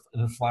is an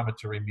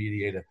inflammatory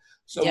mediator.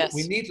 So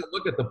we need to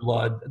look at the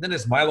blood. And then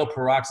there's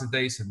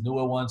myeloperoxidase and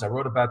newer ones. I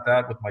wrote about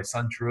that with my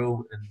son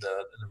Drew in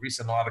the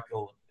recent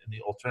article in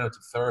the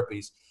alternative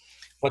therapies.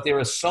 But there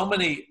are so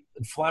many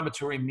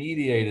inflammatory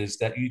mediators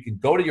that you can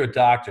go to your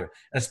doctor,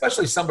 and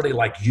especially somebody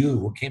like you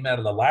who came out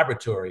of the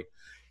laboratory.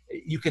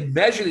 You can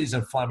measure these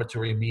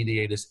inflammatory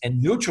mediators and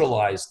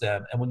neutralize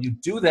them. And when you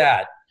do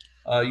that,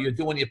 you're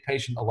doing your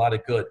patient a lot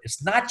of good.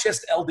 It's not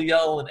just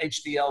LDL and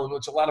HDL,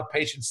 which a lot of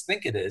patients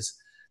think it is.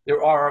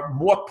 There are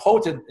more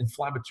potent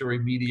inflammatory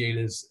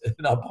mediators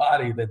in our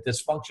body than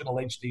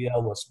dysfunctional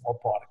HDL or small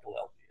particle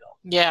LDL.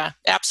 Yeah,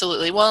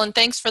 absolutely. Well, and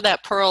thanks for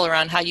that pearl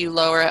around how you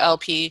lower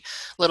LP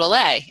little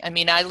a. I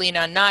mean, I lean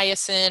on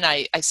niacin.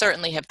 I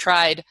certainly have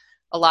tried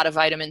a lot of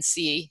vitamin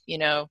C,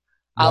 a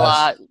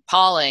la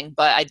Pauling,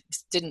 but I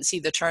didn't see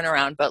the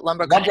turnaround. But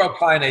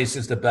lumbrokinase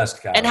is the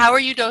best guy. And how are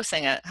you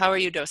dosing it?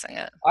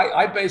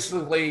 I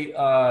basically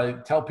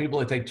tell people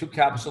to take 2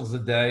 capsules a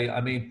day. I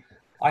mean,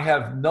 I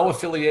have no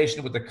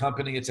affiliation with the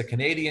company. It's a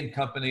Canadian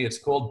company. It's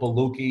called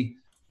Boluke,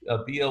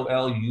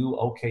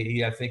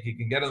 Boluke. I think you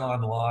can get it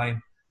online.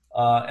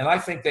 And I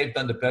think they've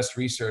done the best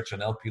research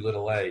on LP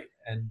little a.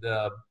 And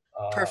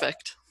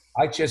perfect.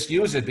 I just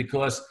use it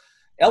because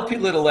LP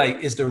little a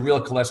is the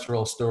real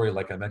cholesterol story,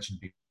 like I mentioned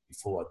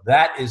before.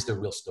 That is the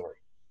real story.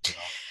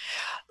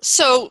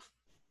 So,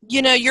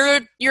 you're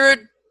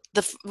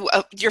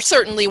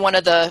certainly one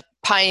of the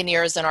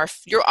pioneers in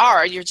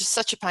you're just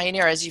such a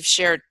pioneer, as you've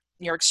shared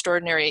your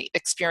extraordinary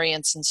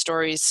experience and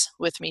stories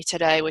with me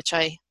today, which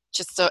I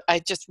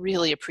just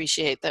really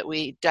appreciate that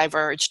we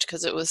diverged,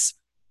 because it was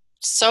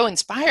so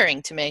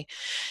inspiring to me.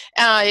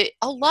 A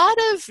lot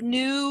of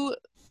new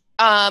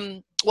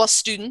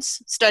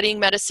students studying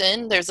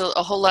medicine. There's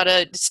a whole lot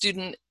of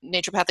student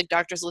naturopathic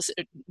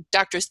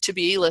doctors to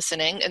be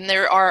listening, and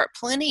there are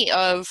plenty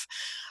of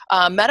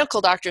medical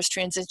doctors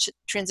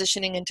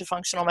transitioning into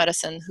functional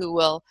medicine who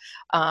will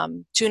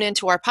tune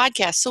into our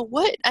podcast. So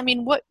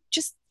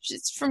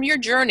just from your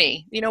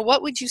journey,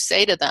 what would you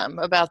say to them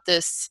about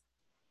this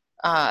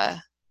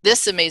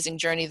this amazing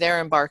journey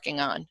they're embarking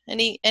on.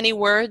 Any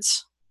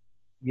words?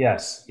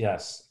 Yes,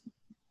 yes.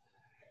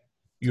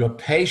 Your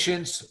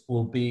patients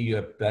will be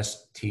your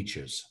best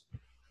teachers,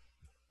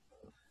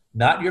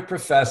 not your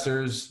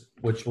professors,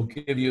 which will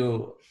give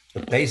you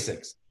the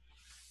basics,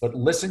 but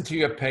listen to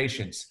your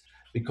patients,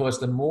 because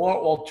the more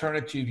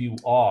alternative you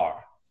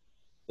are,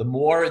 the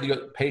more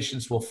the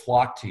patients will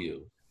flock to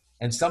you.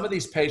 And some of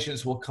these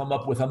patients will come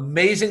up with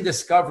amazing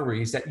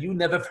discoveries that you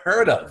never have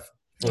heard of,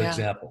 for Yeah.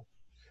 example.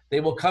 They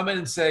will come in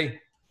and say,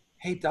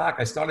 hey, doc,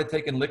 I started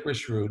taking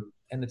licorice root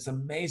and it's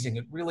amazing.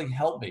 It really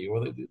helped me.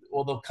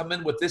 Or they'll come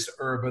in with this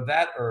herb or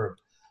that herb.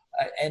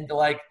 And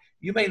like,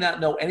 you may not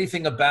know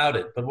anything about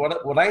it, but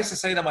what I used to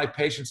say to my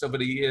patients over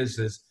the years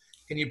is,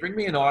 can you bring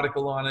me an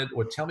article on it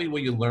or tell me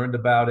where you learned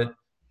about it?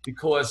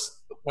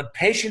 Because when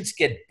patients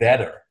get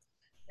better,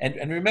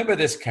 and remember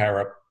this,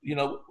 Kara,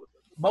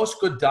 most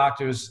good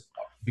doctors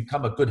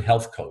become a good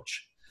health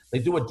coach. They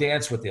do a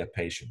dance with their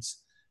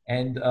patients.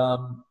 And,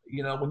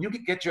 when you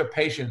get your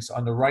patients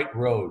on the right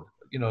road,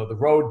 the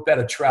road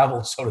better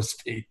traveled, so to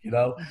speak,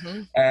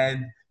 Mm-hmm.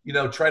 and,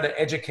 try to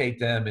educate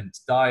them in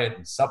diet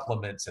and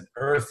supplements and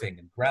earthing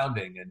and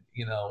grounding and,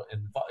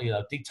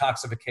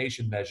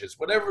 detoxification measures,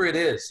 whatever it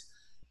is.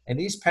 And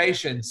these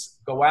patients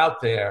go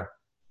out there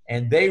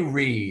and they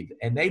read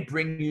and they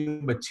bring you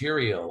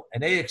material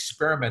and they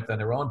experiment on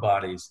their own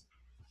bodies.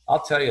 I'll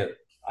tell you,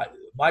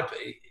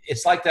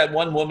 it's like that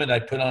one woman I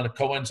put on a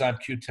coenzyme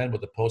Q10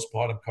 with a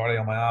postpartum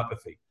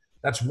cardiomyopathy.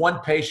 That's one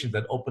patient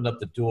that opened up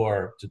the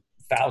door to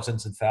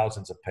thousands and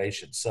thousands of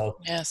patients. So,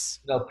 Yes.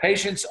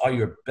 Patients are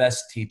your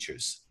best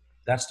teachers.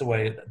 That's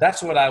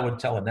what I would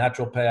tell a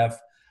naturopath,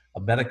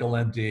 a medical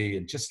MD,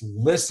 and just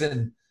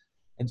listen.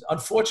 And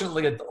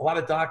unfortunately, a lot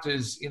of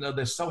doctors,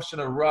 they're so in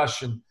a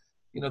rush and,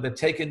 they're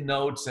taking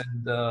notes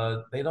and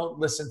they don't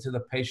listen to the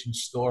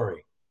patient's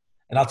story.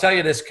 And I'll tell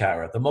you this,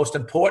 Kara, the most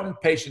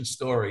important patient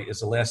story is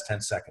the last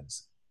 10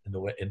 seconds in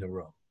the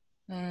room.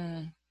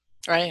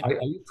 Right. Are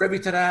you privy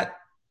to that?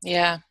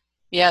 Yeah.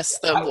 Yes.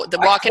 The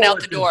walking out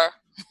the door.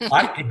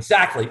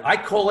 Exactly. I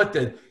call it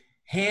the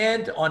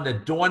hand on the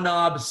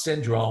doorknob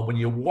syndrome when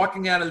you're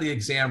walking out of the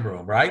exam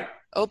room, right?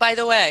 Oh, by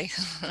the way.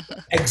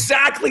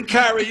 Exactly,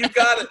 Kara, you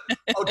got it.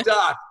 Oh,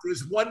 doc,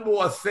 there's one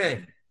more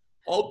thing.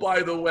 Oh,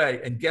 by the way,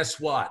 and guess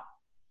what?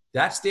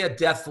 That's their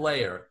death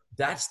layer.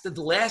 That's the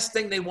last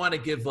thing they want to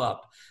give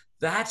up.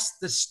 That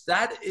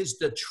is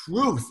the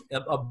truth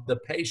of the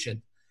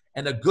patient.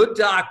 And a good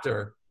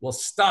doctor will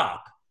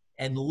stop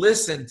and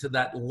listen to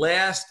that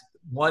last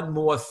one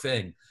more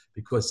thing,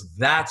 because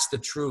that's the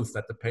truth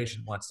that the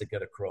patient wants to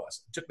get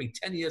across. It took me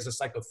 10 years of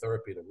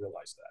psychotherapy to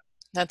realize that.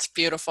 That's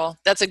beautiful.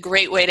 That's a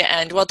great way to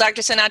end. Well,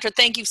 Dr. Sinatra,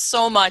 thank you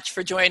so much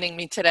for joining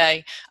me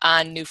today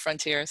on New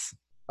Frontiers.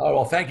 Oh,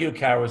 well, thank you,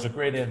 Kara. It was a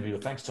great interview.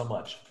 Thanks so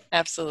much.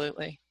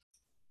 Absolutely.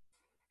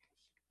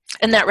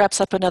 And that wraps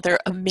up another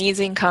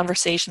amazing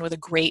conversation with a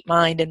great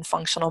mind in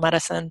functional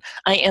medicine.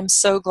 I am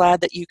so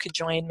glad that you could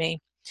join me.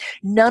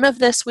 None of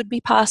this would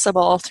be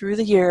possible through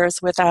the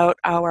years without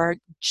our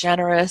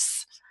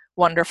generous,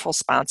 wonderful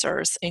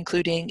sponsors,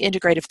 including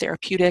Integrative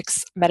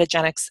Therapeutics,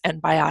 Metagenics,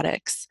 and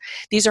Biotics.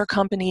 These are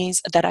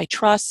companies that I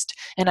trust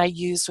and I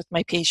use with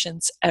my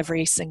patients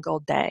every single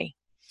day.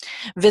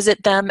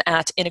 Visit them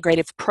at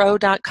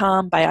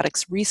integrativepro.com,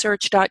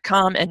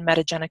 bioticsresearch.com, and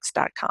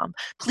metagenics.com.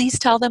 Please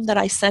tell them that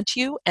I sent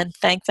you and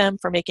thank them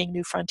for making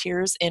New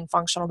Frontiers in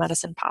functional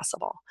medicine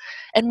possible.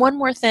 And one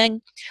more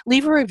thing,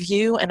 leave a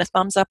review and a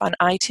thumbs up on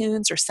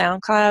iTunes or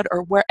SoundCloud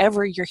or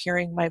wherever you're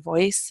hearing my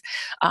voice.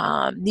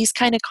 These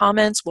kind of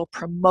comments will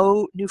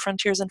promote New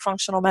Frontiers in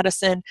functional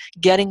medicine,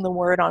 getting the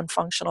word on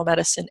functional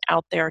medicine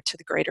out there to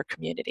the greater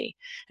community.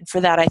 And for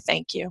that, I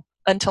thank you.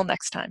 Until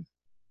next time.